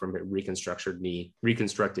back from a reconstructed knee.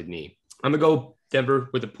 I'm gonna go Denver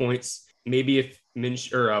with the points. Maybe if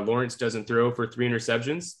Lawrence doesn't throw for 3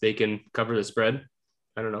 interceptions, they can cover the spread.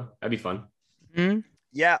 I don't know. That'd be fun. Mm-hmm.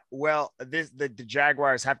 Yeah, well, the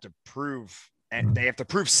Jaguars have to prove, and they have to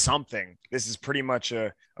prove something. This is pretty much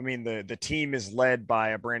the team is led by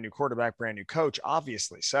a brand new quarterback, brand new coach,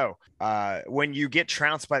 obviously. So when you get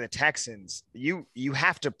trounced by the Texans, you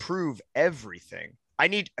have to prove everything. I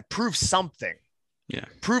need to prove something. Yeah.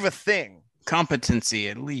 Prove a thing. Competency,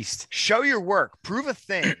 at least. Show your work. Prove a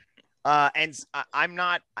thing. And I'm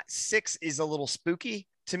not, 6 is a little spooky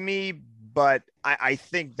to me, but I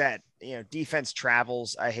think that, defense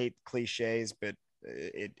travels. I hate cliches, but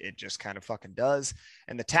it just kind of fucking does.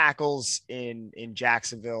 And the tackles in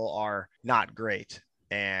Jacksonville are not great.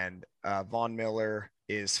 And Von Miller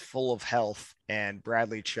is full of health, and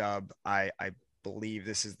Bradley Chubb, I believe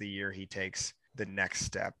this is the year he takes the next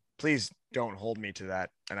step. Please don't hold me to that.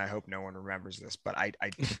 And I hope no one remembers this, but I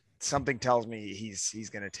something tells me he's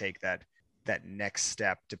going to take that next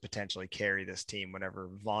step to potentially carry this team whenever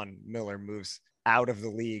Von Miller moves out of the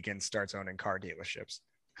league and starts owning car dealerships.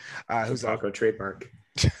 Who's Bronco trademark?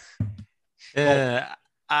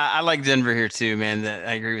 I like Denver here too, man.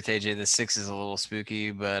 I agree with AJ. The 6 is a little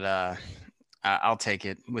spooky, but I'll take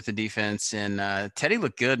it with the defense. And Teddy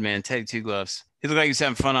looked good, man. Teddy Two Gloves. He looked like he was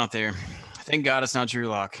having fun out there. Thank God it's not Drew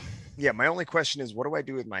Lock. Yeah, my only question is, what do I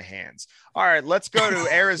do with my hands? All right, let's go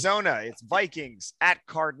to Arizona. It's Vikings at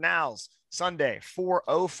Cardinals Sunday,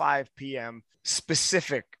 4:05 p.m.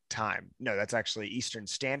 specific time. No, that's actually Eastern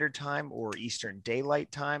Standard Time or Eastern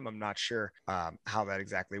Daylight Time. I'm not sure how that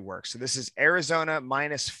exactly works. So this is Arizona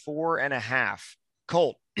 -4.5.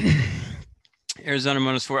 Colt. Arizona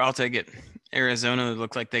 -4. I'll take it. Arizona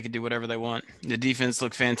looked like they could do whatever they want. The defense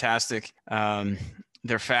looked fantastic.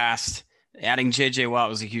 They're fast. Adding J.J. Watt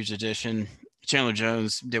was a huge addition. Chandler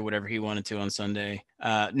Jones did whatever he wanted to on Sunday.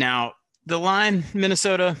 Now, the line,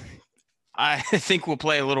 Minnesota, I think will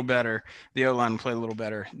play a little better. The O-line will play a little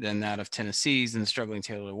better than that of Tennessee's and the struggling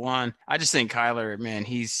Taylor Lewan. I just think Kyler, man,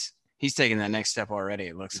 he's taking that next step already,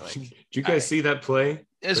 it looks like. Did you guys see that play?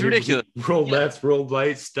 It's ridiculous. Roll left, roll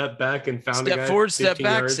right, step back, and found a guy. Step forward, step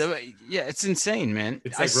back. Yeah, it's insane, man.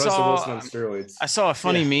 It's like Russell Wilson on steroids. I saw a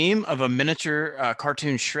funny meme of a miniature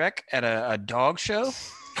cartoon Shrek at a dog show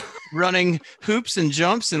running hoops and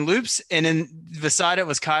jumps and loops, and then beside it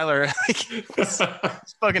was Kyler. It's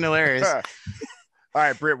fucking hilarious. All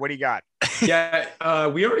right, Britt, what do you got? Yeah,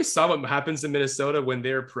 we already saw what happens in Minnesota when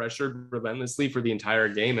they're pressured relentlessly for the entire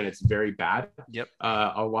game, and it's very bad. Yep.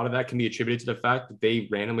 A lot of that can be attributed to the fact that they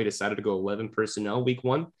randomly decided to go 11 personnel week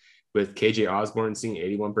 1, with KJ Osborne seeing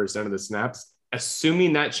 81% of the snaps.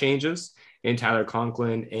 Assuming that changes, and Tyler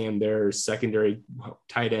Conklin and their secondary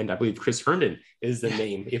tight end, I believe Chris Herndon is the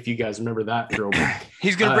name, if you guys remember that throwback.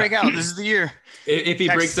 He's going to break out. This is the year. If he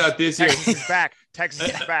breaks out this year. Texas is back. Texas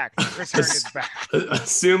is back. Chris Herndon's back.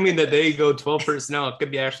 Assuming that they go 12 personnel, it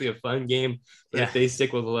could be actually a fun game. But if they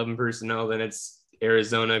stick with 11 personnel, then it's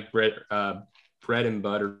Arizona, bread and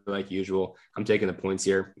butter like usual. I'm taking the points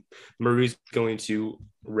here. Maru's going to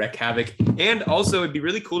wreak havoc. And also, it'd be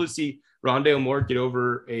really cool to see Rondale Moore get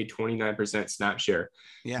over a 29% snap share.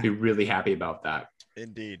 Yeah. Be really happy about that.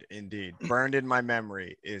 Indeed. Burned in my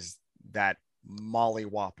memory is that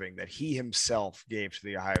mollywhopping that he himself gave to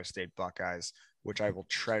the Ohio State Buckeyes, which I will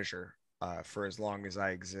treasure for as long as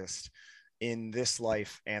I exist in this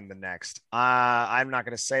life and the next. I'm not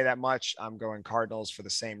going to say that much. I'm going Cardinals for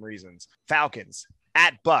the same reasons. Falcons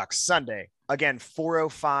at Bucks Sunday. Again,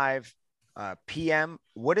 4:05 p.m.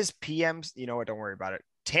 What is p.m.? You know what? Don't worry about it.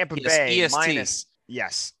 Tampa Bay EST. minus.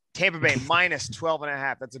 Yes. Tampa Bay minus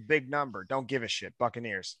 12.5. That's a big number. Don't give a shit.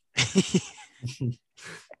 Buccaneers.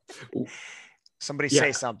 Somebody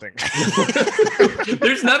say something.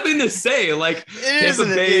 There's nothing to say. Like Tampa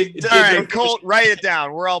Bay. All right, Colt, write it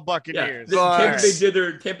down. We're all Buccaneers. Yeah.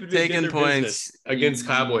 Tampa Bay did their points business against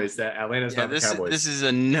Cowboys. That Atlanta's not the Cowboys. This is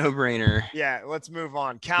a no-brainer. Yeah, let's move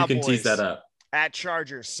on. Cowboys. You can tease that up. At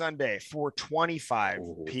Chargers Sunday,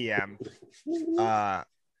 4:25 p.m.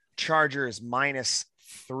 Chargers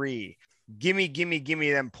 -3.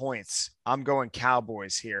 Gimme them points. I'm going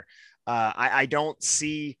Cowboys here. I don't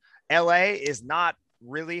see. LA is not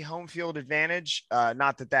really home field advantage.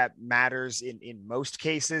 Not that matters in most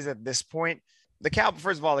cases at this point.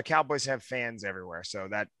 First of all, the Cowboys have fans everywhere, so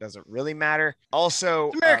that doesn't really matter. Also,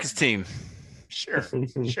 it's America's team. Sure.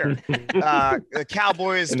 The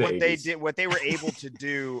Cowboys, what they were able to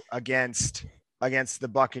do against the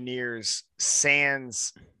Buccaneers,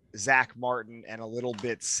 sans Zach Martin and a little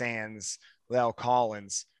bit sans La'el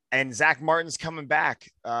Collins, and Zach Martin's coming back,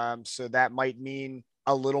 so that might mean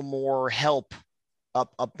a little more help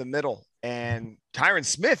up the middle. And Tyron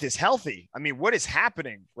Smith is healthy. I mean, what is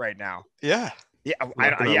happening right now? Yeah.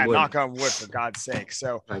 Knock on wood, for God's sake.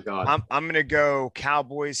 So my God. I'm gonna go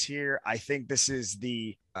Cowboys here. I think this is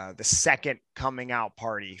the second coming out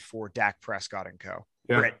party for Dak Prescott and co.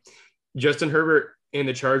 Yeah. Britt. Justin Herbert and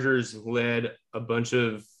the Chargers led a bunch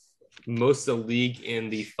of most of the league in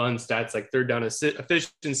the fun stats, like third down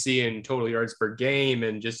efficiency and total yards per game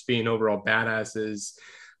and just being overall badasses.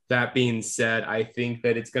 That being said, I think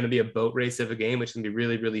that it's going to be a boat race of a game, which can be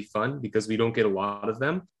really, really fun because we don't get a lot of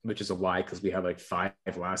them, which is a lie because we had like 5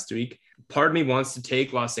 last week. Part of me wants to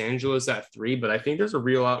take Los Angeles at 3, but I think there's a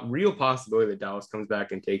real possibility that Dallas comes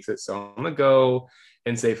back and takes it. So I'm going to go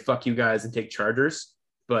and say, fuck you guys and take Chargers,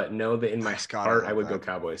 but know that in my heart, I would go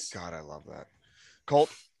Cowboys. God, I love that. Colt?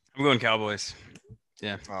 I'm going Cowboys.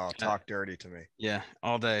 Yeah. Oh, talk dirty to me. Yeah,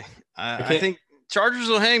 all day. I think Chargers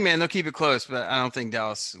will hang, man. They'll keep it close, but I don't think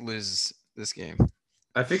Dallas loses this game.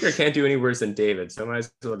 I think I can't do any worse than David, so I might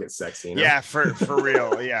as well get sexy. You know? Yeah, for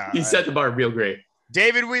real. Yeah. He set the bar real great.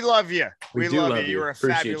 David, we love you. We do love you. You're a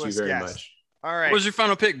Appreciate fabulous you very guest. much. All right. What was your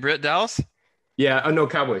final pick, Britt? Dallas? Yeah. Oh, no,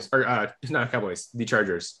 Cowboys. Or not Cowboys. The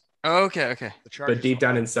Chargers. Oh, okay. The Chargers, but deep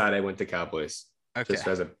down inside, I went to Cowboys. Okay. Just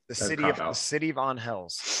as the city of on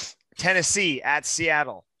hills. Tennessee at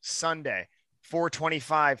Seattle Sunday,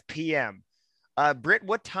 4:25 p.m. Britt,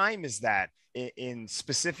 what time is that in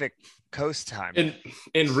specific coast time?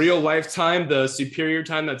 In real life time, the superior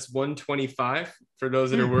time, that's 1:25. For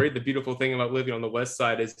those that are worried, the beautiful thing about living on the west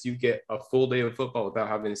side is you get a full day of football without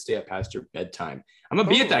having to stay up past your bedtime. I'm gonna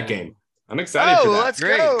be at that game. I'm excited for that. Let's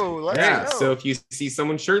go. Let's go. So if you see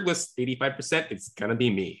someone shirtless, 85%, it's gonna be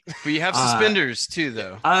me. But you have suspenders too,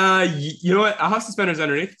 though. You know what? I'll have suspenders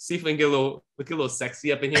underneath. See if we can get a little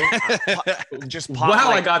sexy up in here. Just pop.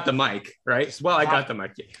 I got the mic, right? I got the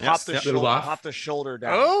mic. Pop the shoulder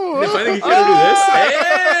down. Oh, if I think he's gonna do this,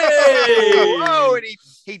 hey! Oh, and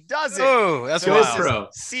he does it. Oh, that's so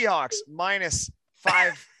wild. Seahawks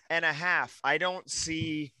 -5.5. I don't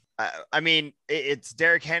see. I mean, it's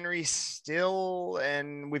Derrick Henry still,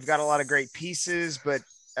 and we've got a lot of great pieces, but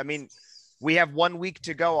I mean, we have 1 week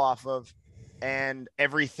to go off of, and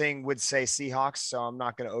everything would say Seahawks, so I'm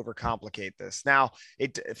not going to overcomplicate this. Now,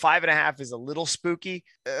 5.5 is a little spooky,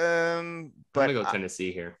 but I'm going to go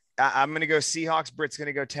Tennessee here. I'm going to go Seahawks. Britt's going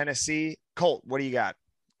to go Tennessee. Colt, what do you got?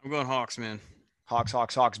 I'm going Hawks, man.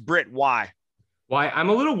 Hawks. Britt, why? Why? I'm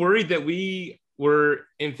a little worried that we were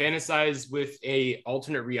infantilized with a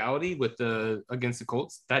alternate reality against the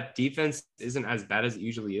Colts. That defense isn't as bad as it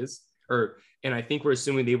usually is. And I think we're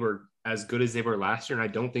assuming they were as good as they were last year, and I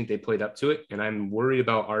don't think they played up to it. And I'm worried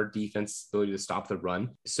about our defense ability to stop the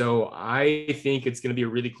run. So I think it's going to be a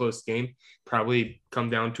really close game. Probably come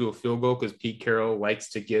down to a field goal because Pete Carroll likes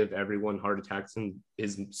to give everyone heart attacks, and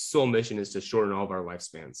his sole mission is to shorten all of our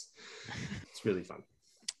lifespans. It's really fun.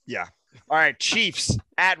 Yeah. All right. Chiefs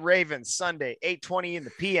at Ravens Sunday, 8:20 in the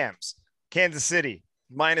PMs. Kansas City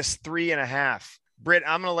 -3.5. Britt,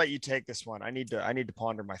 I'm going to let you take this one. I need to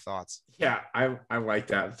ponder my thoughts. Yeah, I like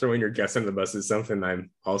that. Throwing your guests under the bus is something I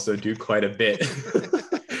also do quite a bit.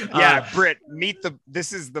 Yeah, Britt,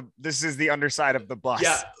 this is the underside of the bus.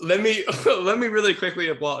 Yeah, let me really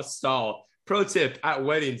quickly stall. Pro tip at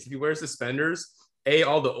weddings: if you wear suspenders,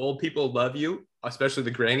 all the old people love you, especially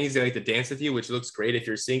the grannies. They like to dance with you, which looks great if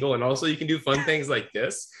you're single. And also, you can do fun things like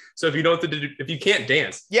this. So if you can't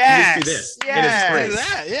dance, you just do this. And it's great.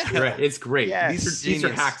 That, yeah. Right. It's great. Yes. These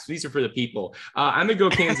are hacks. These are for the people. I'm gonna go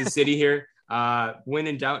Kansas City here. When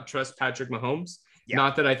in doubt, trust Patrick Mahomes. Yeah.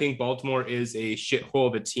 Not that I think Baltimore is a shithole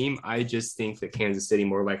of a team. I just think that Kansas City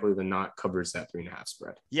more likely than not covers that 3.5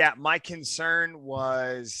 spread. Yeah, my concern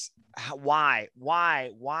was why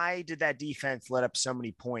did that defense let up so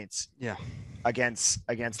many points? Yeah, against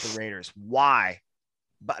the Raiders. Why?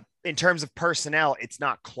 But in terms of personnel, it's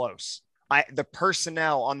not close. The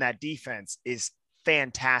personnel on that defense is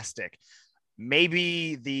fantastic.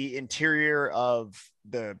 Maybe the interior of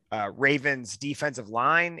the Ravens defensive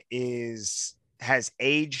line has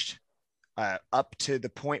aged up to the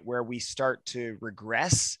point where we start to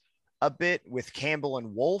regress a bit with Campbell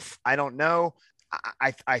and Wolf. I don't know.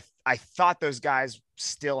 I thought those guys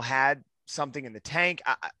still had something in the tank.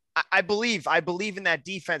 I believe in that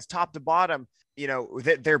defense top to bottom,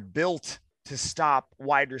 that they're built to stop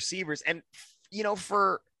wide receivers. And,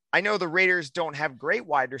 I know the Raiders don't have great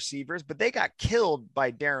wide receivers, but they got killed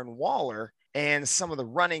by Darren Waller and some of the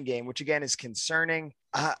running game, which again is concerning.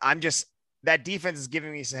 That defense is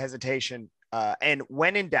giving me some hesitation. And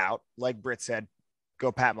when in doubt, like Britt said,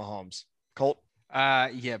 go Pat Mahomes. Colt?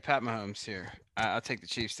 Yeah, Pat Mahomes here. I'll take the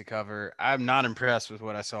Chiefs to cover. I'm not impressed with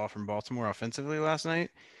what I saw from Baltimore offensively last night,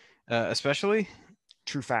 especially.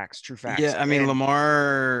 True facts. Yeah, I mean,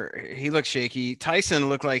 Lamar, he looked shaky. Tyson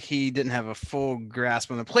looked like he didn't have a full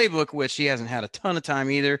grasp on the playbook, which he hasn't had a ton of time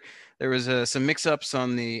either. There was some mix-ups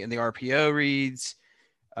on the RPO reads.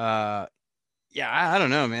 I don't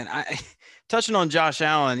know, man. Touching on Josh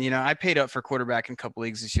Allen, I paid up for quarterback in a couple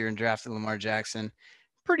leagues this year and drafted Lamar Jackson.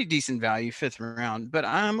 Pretty decent value, 5th round, but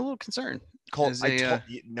I'm a little concerned. Colt,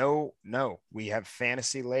 no, we have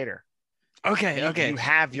fantasy later. Okay. You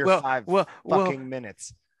have your 5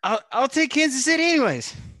 minutes. I'll take Kansas City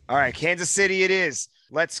anyways. All right, Kansas City it is.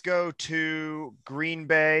 Let's go to Green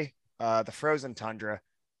Bay, the frozen tundra.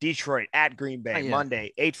 Detroit at Green Bay,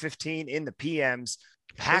 Monday, 8:15 in the PMs.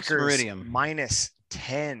 Packers minus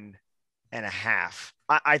 10.5.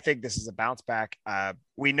 I think this is a bounce back.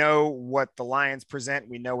 We know what the Lions present.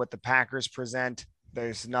 We know what the Packers present.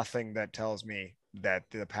 There's nothing that tells me that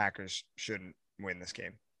the Packers shouldn't win this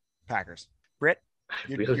game. Packers. Britt? I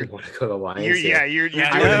really want to go to the Lions.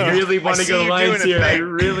 I really want to go to Lions here. I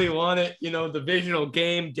really want it. Divisional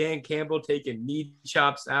game. Dan Campbell taking knee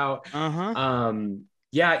chops out.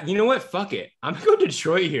 Yeah, you know what? Fuck it. I'm going to go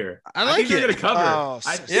Detroit here. I think they're going to cover.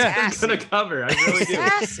 I think they're going to cover. I really do.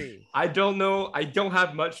 Sassy. I don't know. I don't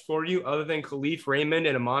have much for you other than Khalif Raymond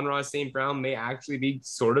and Amon-Ra St. Brown may actually be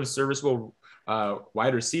sort of serviceable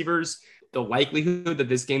wide receivers. The likelihood that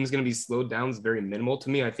this game is going to be slowed down is very minimal to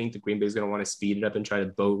me. I think the Green Bay is going to want to speed it up and try to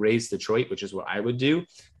boat race Detroit, which is what I would do,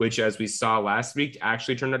 which, as we saw last week,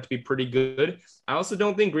 actually turned out to be pretty good. I also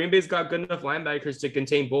don't think Green Bay's got good enough linebackers to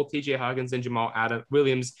contain both TJ Hawkins and Jamal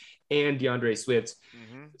Williams and DeAndre Swift.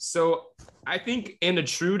 Mm-hmm. So I think in a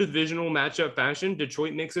true divisional matchup fashion,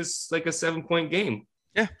 Detroit makes this like a 7-point game.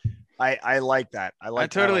 Yeah. I like that. I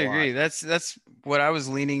totally agree. That's what I was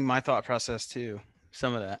leaning my thought process to,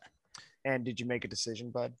 some of that. And did you make a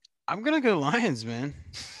decision, bud? I'm going to go Lions, man.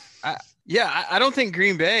 I don't think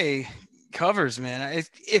Green Bay covers, man.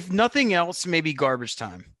 If nothing else, maybe garbage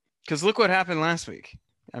time. Because look what happened last week.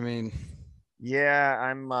 I mean.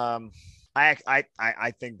 Yeah,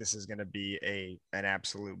 I think this is going to be an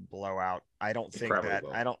absolute blowout. I don't think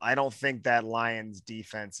that Lions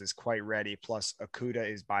defense is quite ready. Plus Okudah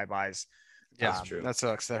is bye-byes. Yeah, that's true. That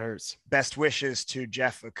sucks. That hurts. Best wishes to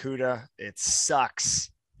Jeff Okudah. It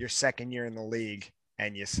sucks. Your second year in the league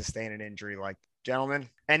and you sustain an injury like gentlemen.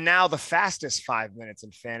 And now the fastest 5 minutes in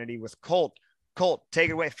fantasy with Colt. Colt, take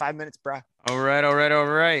it away. 5 minutes, bro. All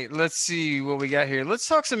right. Let's see what we got here. Let's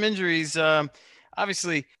talk some injuries.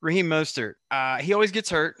 Obviously, Raheem Mostert. He always gets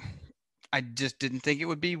hurt. I just didn't think it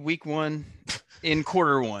would be week 1 in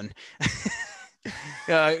quarter 1.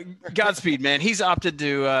 Godspeed, man. He's opted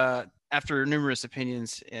to after numerous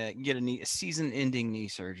opinions, get a season-ending knee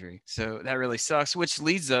surgery. So that really sucks, which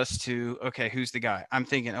leads us to, okay, who's the guy? I'm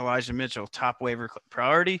thinking Elijah Mitchell, top waiver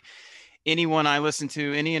priority. Anyone I listen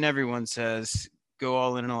to, any and everyone says, go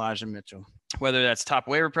all in Elijah Mitchell. Whether that's top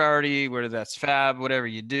waiver priority, whether that's fab, whatever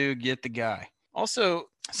you do, get the guy. Also,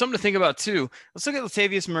 something to think about too. Let's look at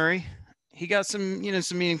Latavius Murray. He got some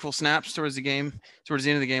meaningful snaps towards the end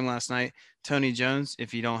of the game last night. Tony Jones,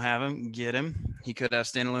 if you don't have him, get him. He could have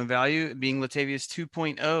standalone value, being Latavius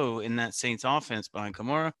 2.0 in that Saints offense behind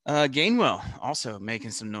Kamara. Gainwell also making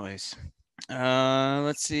some noise.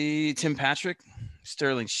 Let's see. Tim Patrick,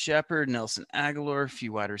 Sterling Shepard, Nelson Aguilar, a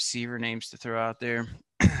few wide receiver names to throw out there.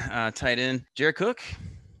 Tight end, Jared Cook.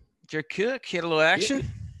 He had a little action.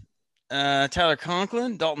 Tyler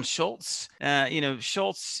Conklin, Dalton Schultz.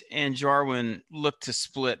 Schultz and Jarwin look to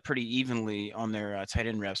split pretty evenly on their tight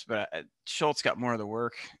end reps, but Schultz got more of the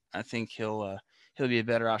work. I think he'll he'll be a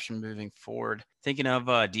better option moving forward. Thinking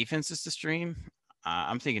of defenses to stream,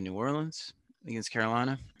 I'm thinking New Orleans against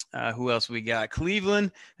Carolina. Who else we got?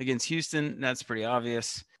 Cleveland against Houston. That's pretty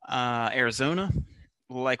obvious. Arizona,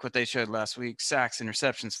 like what they showed last week. Sacks,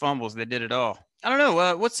 interceptions, fumbles. They did it all. I don't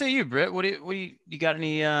know. What say you, Britt? What do you got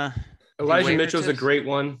any Elijah Mitchell's a great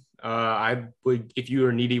one. I would, if you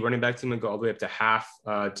are needy running back team, and go all the way up to half.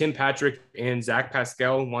 Tim Patrick and Zach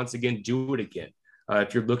Pascal, once again, do it again.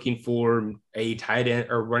 If you're looking for a tight end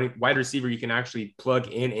or wide receiver, you can actually plug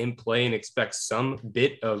in and play and expect some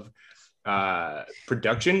bit of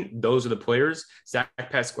production. Those are the players. Zach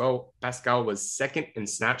Pascal was second in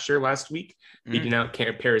snap share last week, beating out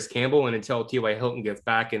Paris Campbell. And until T.Y. Hilton gets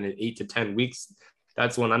back in 8 to 10 weeks,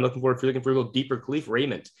 that's one I'm looking for. If you're looking for a little deeper, Khalif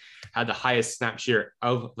Raymond had the highest snap share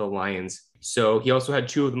of the Lions. So he also had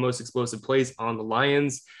 2 of the most explosive plays on the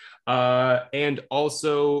Lions. And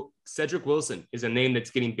also Cedric Wilson is a name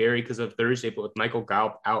that's getting buried because of Thursday, but with Michael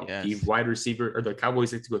Gallup out, the wide receiver, or the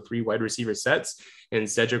Cowboys like to go 3 wide receiver sets. And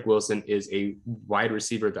Cedric Wilson is a wide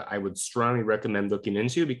receiver that I would strongly recommend looking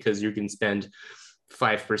into, because you can spend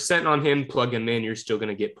 5% on him, plug him in, you're still going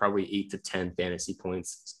to get probably 8 to 10 fantasy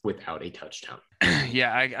points without a touchdown.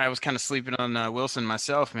 Yeah, I was kind of sleeping on Wilson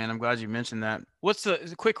myself, man. I'm glad you mentioned that. What's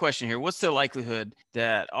the quick question here? What's the likelihood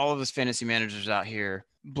that all of us fantasy managers out here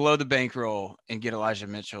blow the bankroll and get Elijah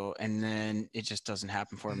Mitchell, and then it just doesn't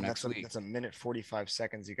happen for him next week? That's a minute 45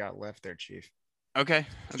 seconds you got left there, Chief. Okay.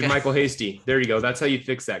 Michael Hasty. There you go. That's how you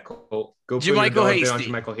fix that, Cole. Go put your dollar bid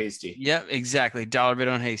on Michael Hasty. Yep, exactly. Dollar bid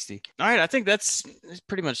on Hasty. All right, I think that's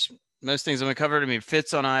pretty much most things I'm going to cover. I mean,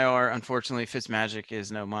 Fitz on IR. Unfortunately, Fitzmagic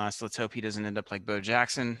is no must. Let's hope he doesn't end up like Bo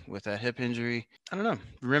Jackson with that hip injury. I don't know.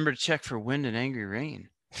 Remember to check for wind and angry rain.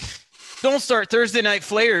 Don't start Thursday night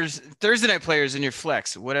players in your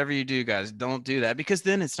flex. Whatever you do, guys, don't do that, because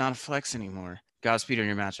then it's not a flex anymore. Godspeed on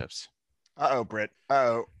your matchups. Uh-oh, Britt.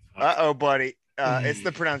 Uh-oh, buddy. It's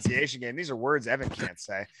the pronunciation game. These are words Evan can't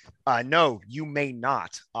say. No, you may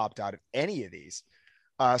not opt out of any of these.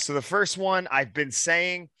 So the first one, I've been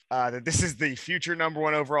saying that this is the future number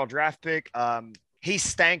 1 overall draft pick. He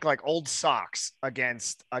stank like old socks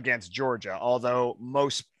against Georgia, although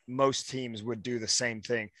most teams would do the same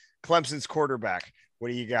thing. Clemson's quarterback. What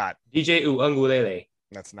do you got? DJ Uiagalelei.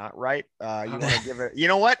 That's not right. You want to give it? You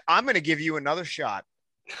know what? I'm going to give you another shot.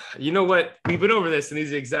 You know what? We've been over this, and these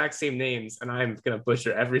are the exact same names, and I'm going to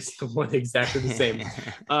butcher every single one exactly the same.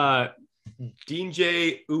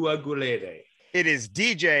 DJ Uiagalelei. It is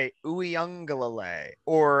DJ Uiagalelei,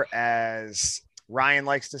 or as Ryan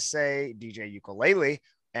likes to say, DJ Ukulele,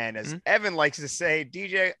 and as Evan likes to say,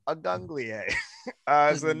 DJ Agunglier.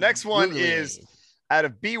 So the next one is out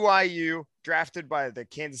of BYU, drafted by the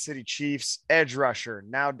Kansas City Chiefs, edge rusher,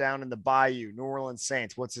 now down in the Bayou, New Orleans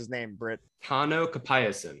Saints. What's his name, Britt? Tano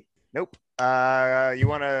Kapayason. Nope. You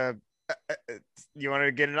want to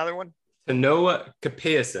get another one? Tanoa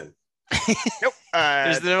Kapayason. Nope.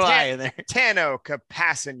 There's no I in there. Tano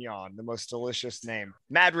Kapassignon, the most delicious name.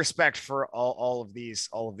 Mad respect for all of these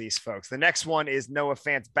folks. The next one is Noah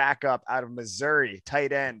Fant's backup out of Missouri,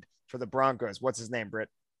 tight end for the Broncos. What's his name, Britt?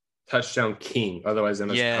 Touchdown King, otherwise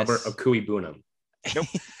known as Albert Akui-Bunam. Nope,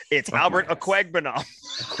 it's Albert Akwegbunam.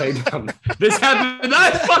 This happened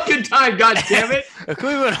last fucking time, god damn it.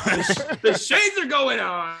 The shades are going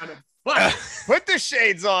on. Put the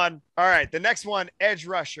shades on. All right, the next one, edge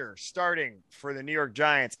rusher, starting for the New York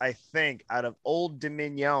Giants, I think, out of Old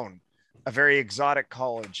Dominion, a very exotic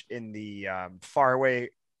college in the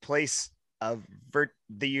faraway place of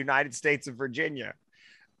the United States of Virginia.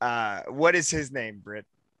 What is his name, Britt?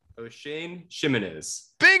 O'Shane Ximenez.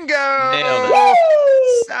 Bingo! Nailed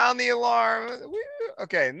it. Sound the alarm.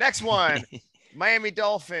 Okay, next one. Miami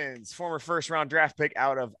Dolphins, former first-round draft pick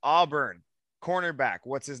out of Auburn. Cornerback.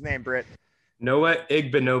 What's his name, Britt? Noah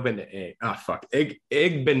Igbenogany.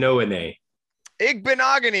 Igbenogany.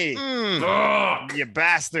 Igbenogany. You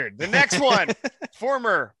bastard. The next one.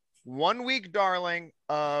 Former 1-week darling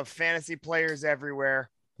of fantasy players everywhere.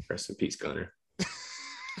 Rest in peace, Gunner.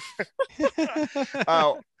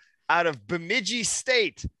 Out of Bemidji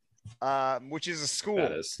State, which is a school.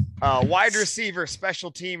 Wide receiver,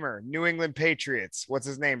 special teamer, New England Patriots. What's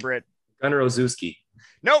his name, Britt? Gunnar Olszewski.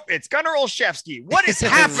 Nope, it's Gunnar Olszewski. What is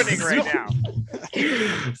happening right now?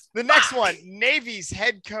 The next one, Navy's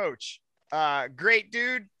head coach. Great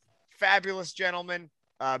dude, fabulous gentleman.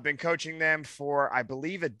 Been coaching them for, I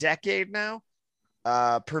believe, a decade now.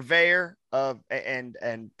 Purveyor of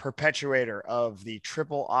and perpetuator of the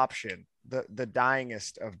triple option, the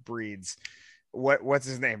dyingest of breeds. What's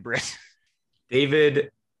his name, Britt?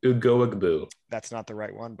 David Ugoagbu. That's not the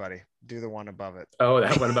right one, buddy. Do the one above it. Oh,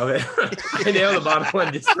 that one above it. I nailed the bottom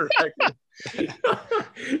one just perfectly.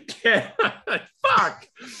 Fuck.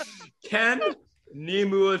 Ken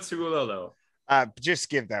Niumatalolo. Just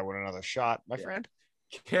give that one another shot, my friend.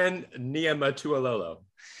 Ken Niumatalolo.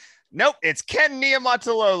 Nope, it's Ken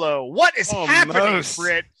Niumatalolo. What is happening,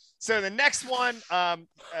 Britt? So the next one,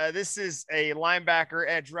 this is a linebacker,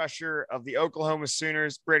 edge rusher of the Oklahoma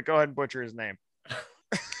Sooners. Britt, go ahead and butcher his name.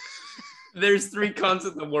 There's 3 cons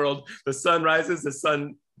in the world. The sun rises, the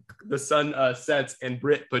sun sets, and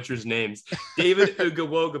Britt butchers names. David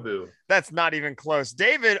Ugawogbu. That's not even close.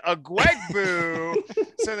 David Agwegbu.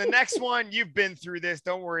 So the next one, you've been through this.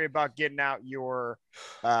 Don't worry about getting out your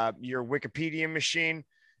Wikipedia machine.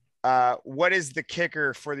 What is the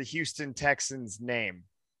kicker for the Houston Texans name?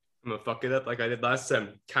 I'm gonna fuck it up like I did last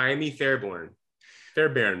time. Kaimi Fairbairn.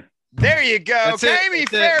 There you go. Kaimi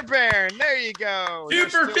Fairbairn. There you go.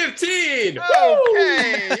 Super 15.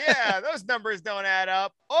 Okay. Yeah, those numbers don't add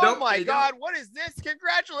up. Oh, my God. What is this?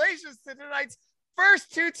 Congratulations to tonight's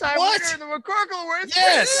first 2-time winner in the McCorkle Awards.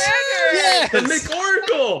 Yes. The McCorkle.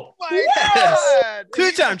 Oh, my God.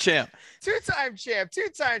 2-time champ. Two-time champ.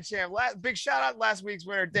 Big shout out last week's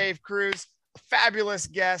winner, Dave Cruz. A fabulous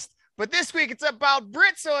guest. But this week it's about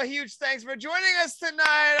Britt, so a huge thanks for joining us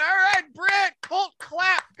tonight. All right, Britt, Colt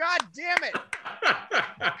clap. God damn it.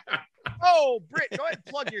 Oh, Britt, go ahead and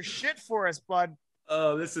plug your shit for us, bud.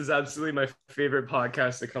 Oh, this is absolutely my favorite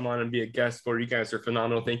podcast to come on and be a guest for. You guys are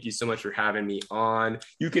phenomenal. Thank you so much for having me on.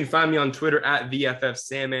 You can find me on Twitter at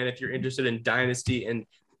VFFSandman. If you're interested in Dynasty and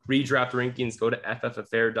redraft rankings, go to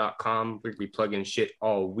ffaffair.com. We plug in shit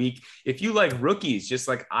all week. If you like rookies, just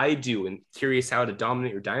like I do, and curious how to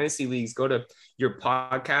dominate your dynasty leagues, go to your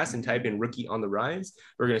podcast and type in Rookie on the Rise.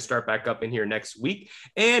 We're going to start back up in here next week.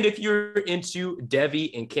 And if you're into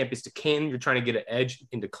Devy and Campus to Canton, you're trying to get an edge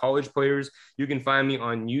into college players, you can find me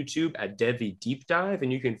on YouTube at Devy Deep Dive,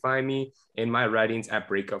 and you can find me in my writings at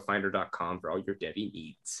breakoutfinder.com for all your Devy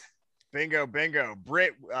needs. Bingo.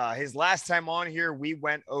 Britt, his last time on here, we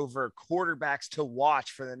went over quarterbacks to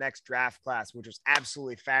watch for the next draft class, which was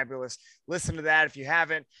absolutely fabulous. Listen to that if you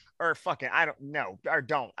haven't, or fucking, I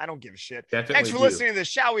don't give a shit. Definitely Thanks for listening to the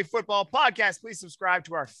Shall We Football podcast. Please subscribe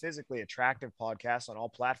to our Physically Attractive podcast on all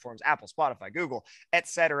platforms, Apple, Spotify, Google,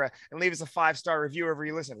 etc., and leave us a 5-star review wherever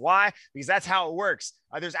you listen. Why? Because that's how it works.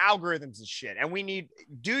 There's algorithms and shit, and we need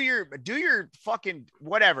do your fucking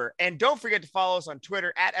whatever. And don't forget to follow us on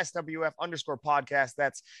Twitter at SWF_podcast.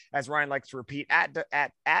 That's, as Ryan likes to repeat, at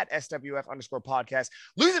SWF_podcast.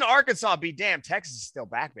 Losing to Arkansas, be damned. Texas is still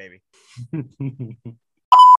back, baby.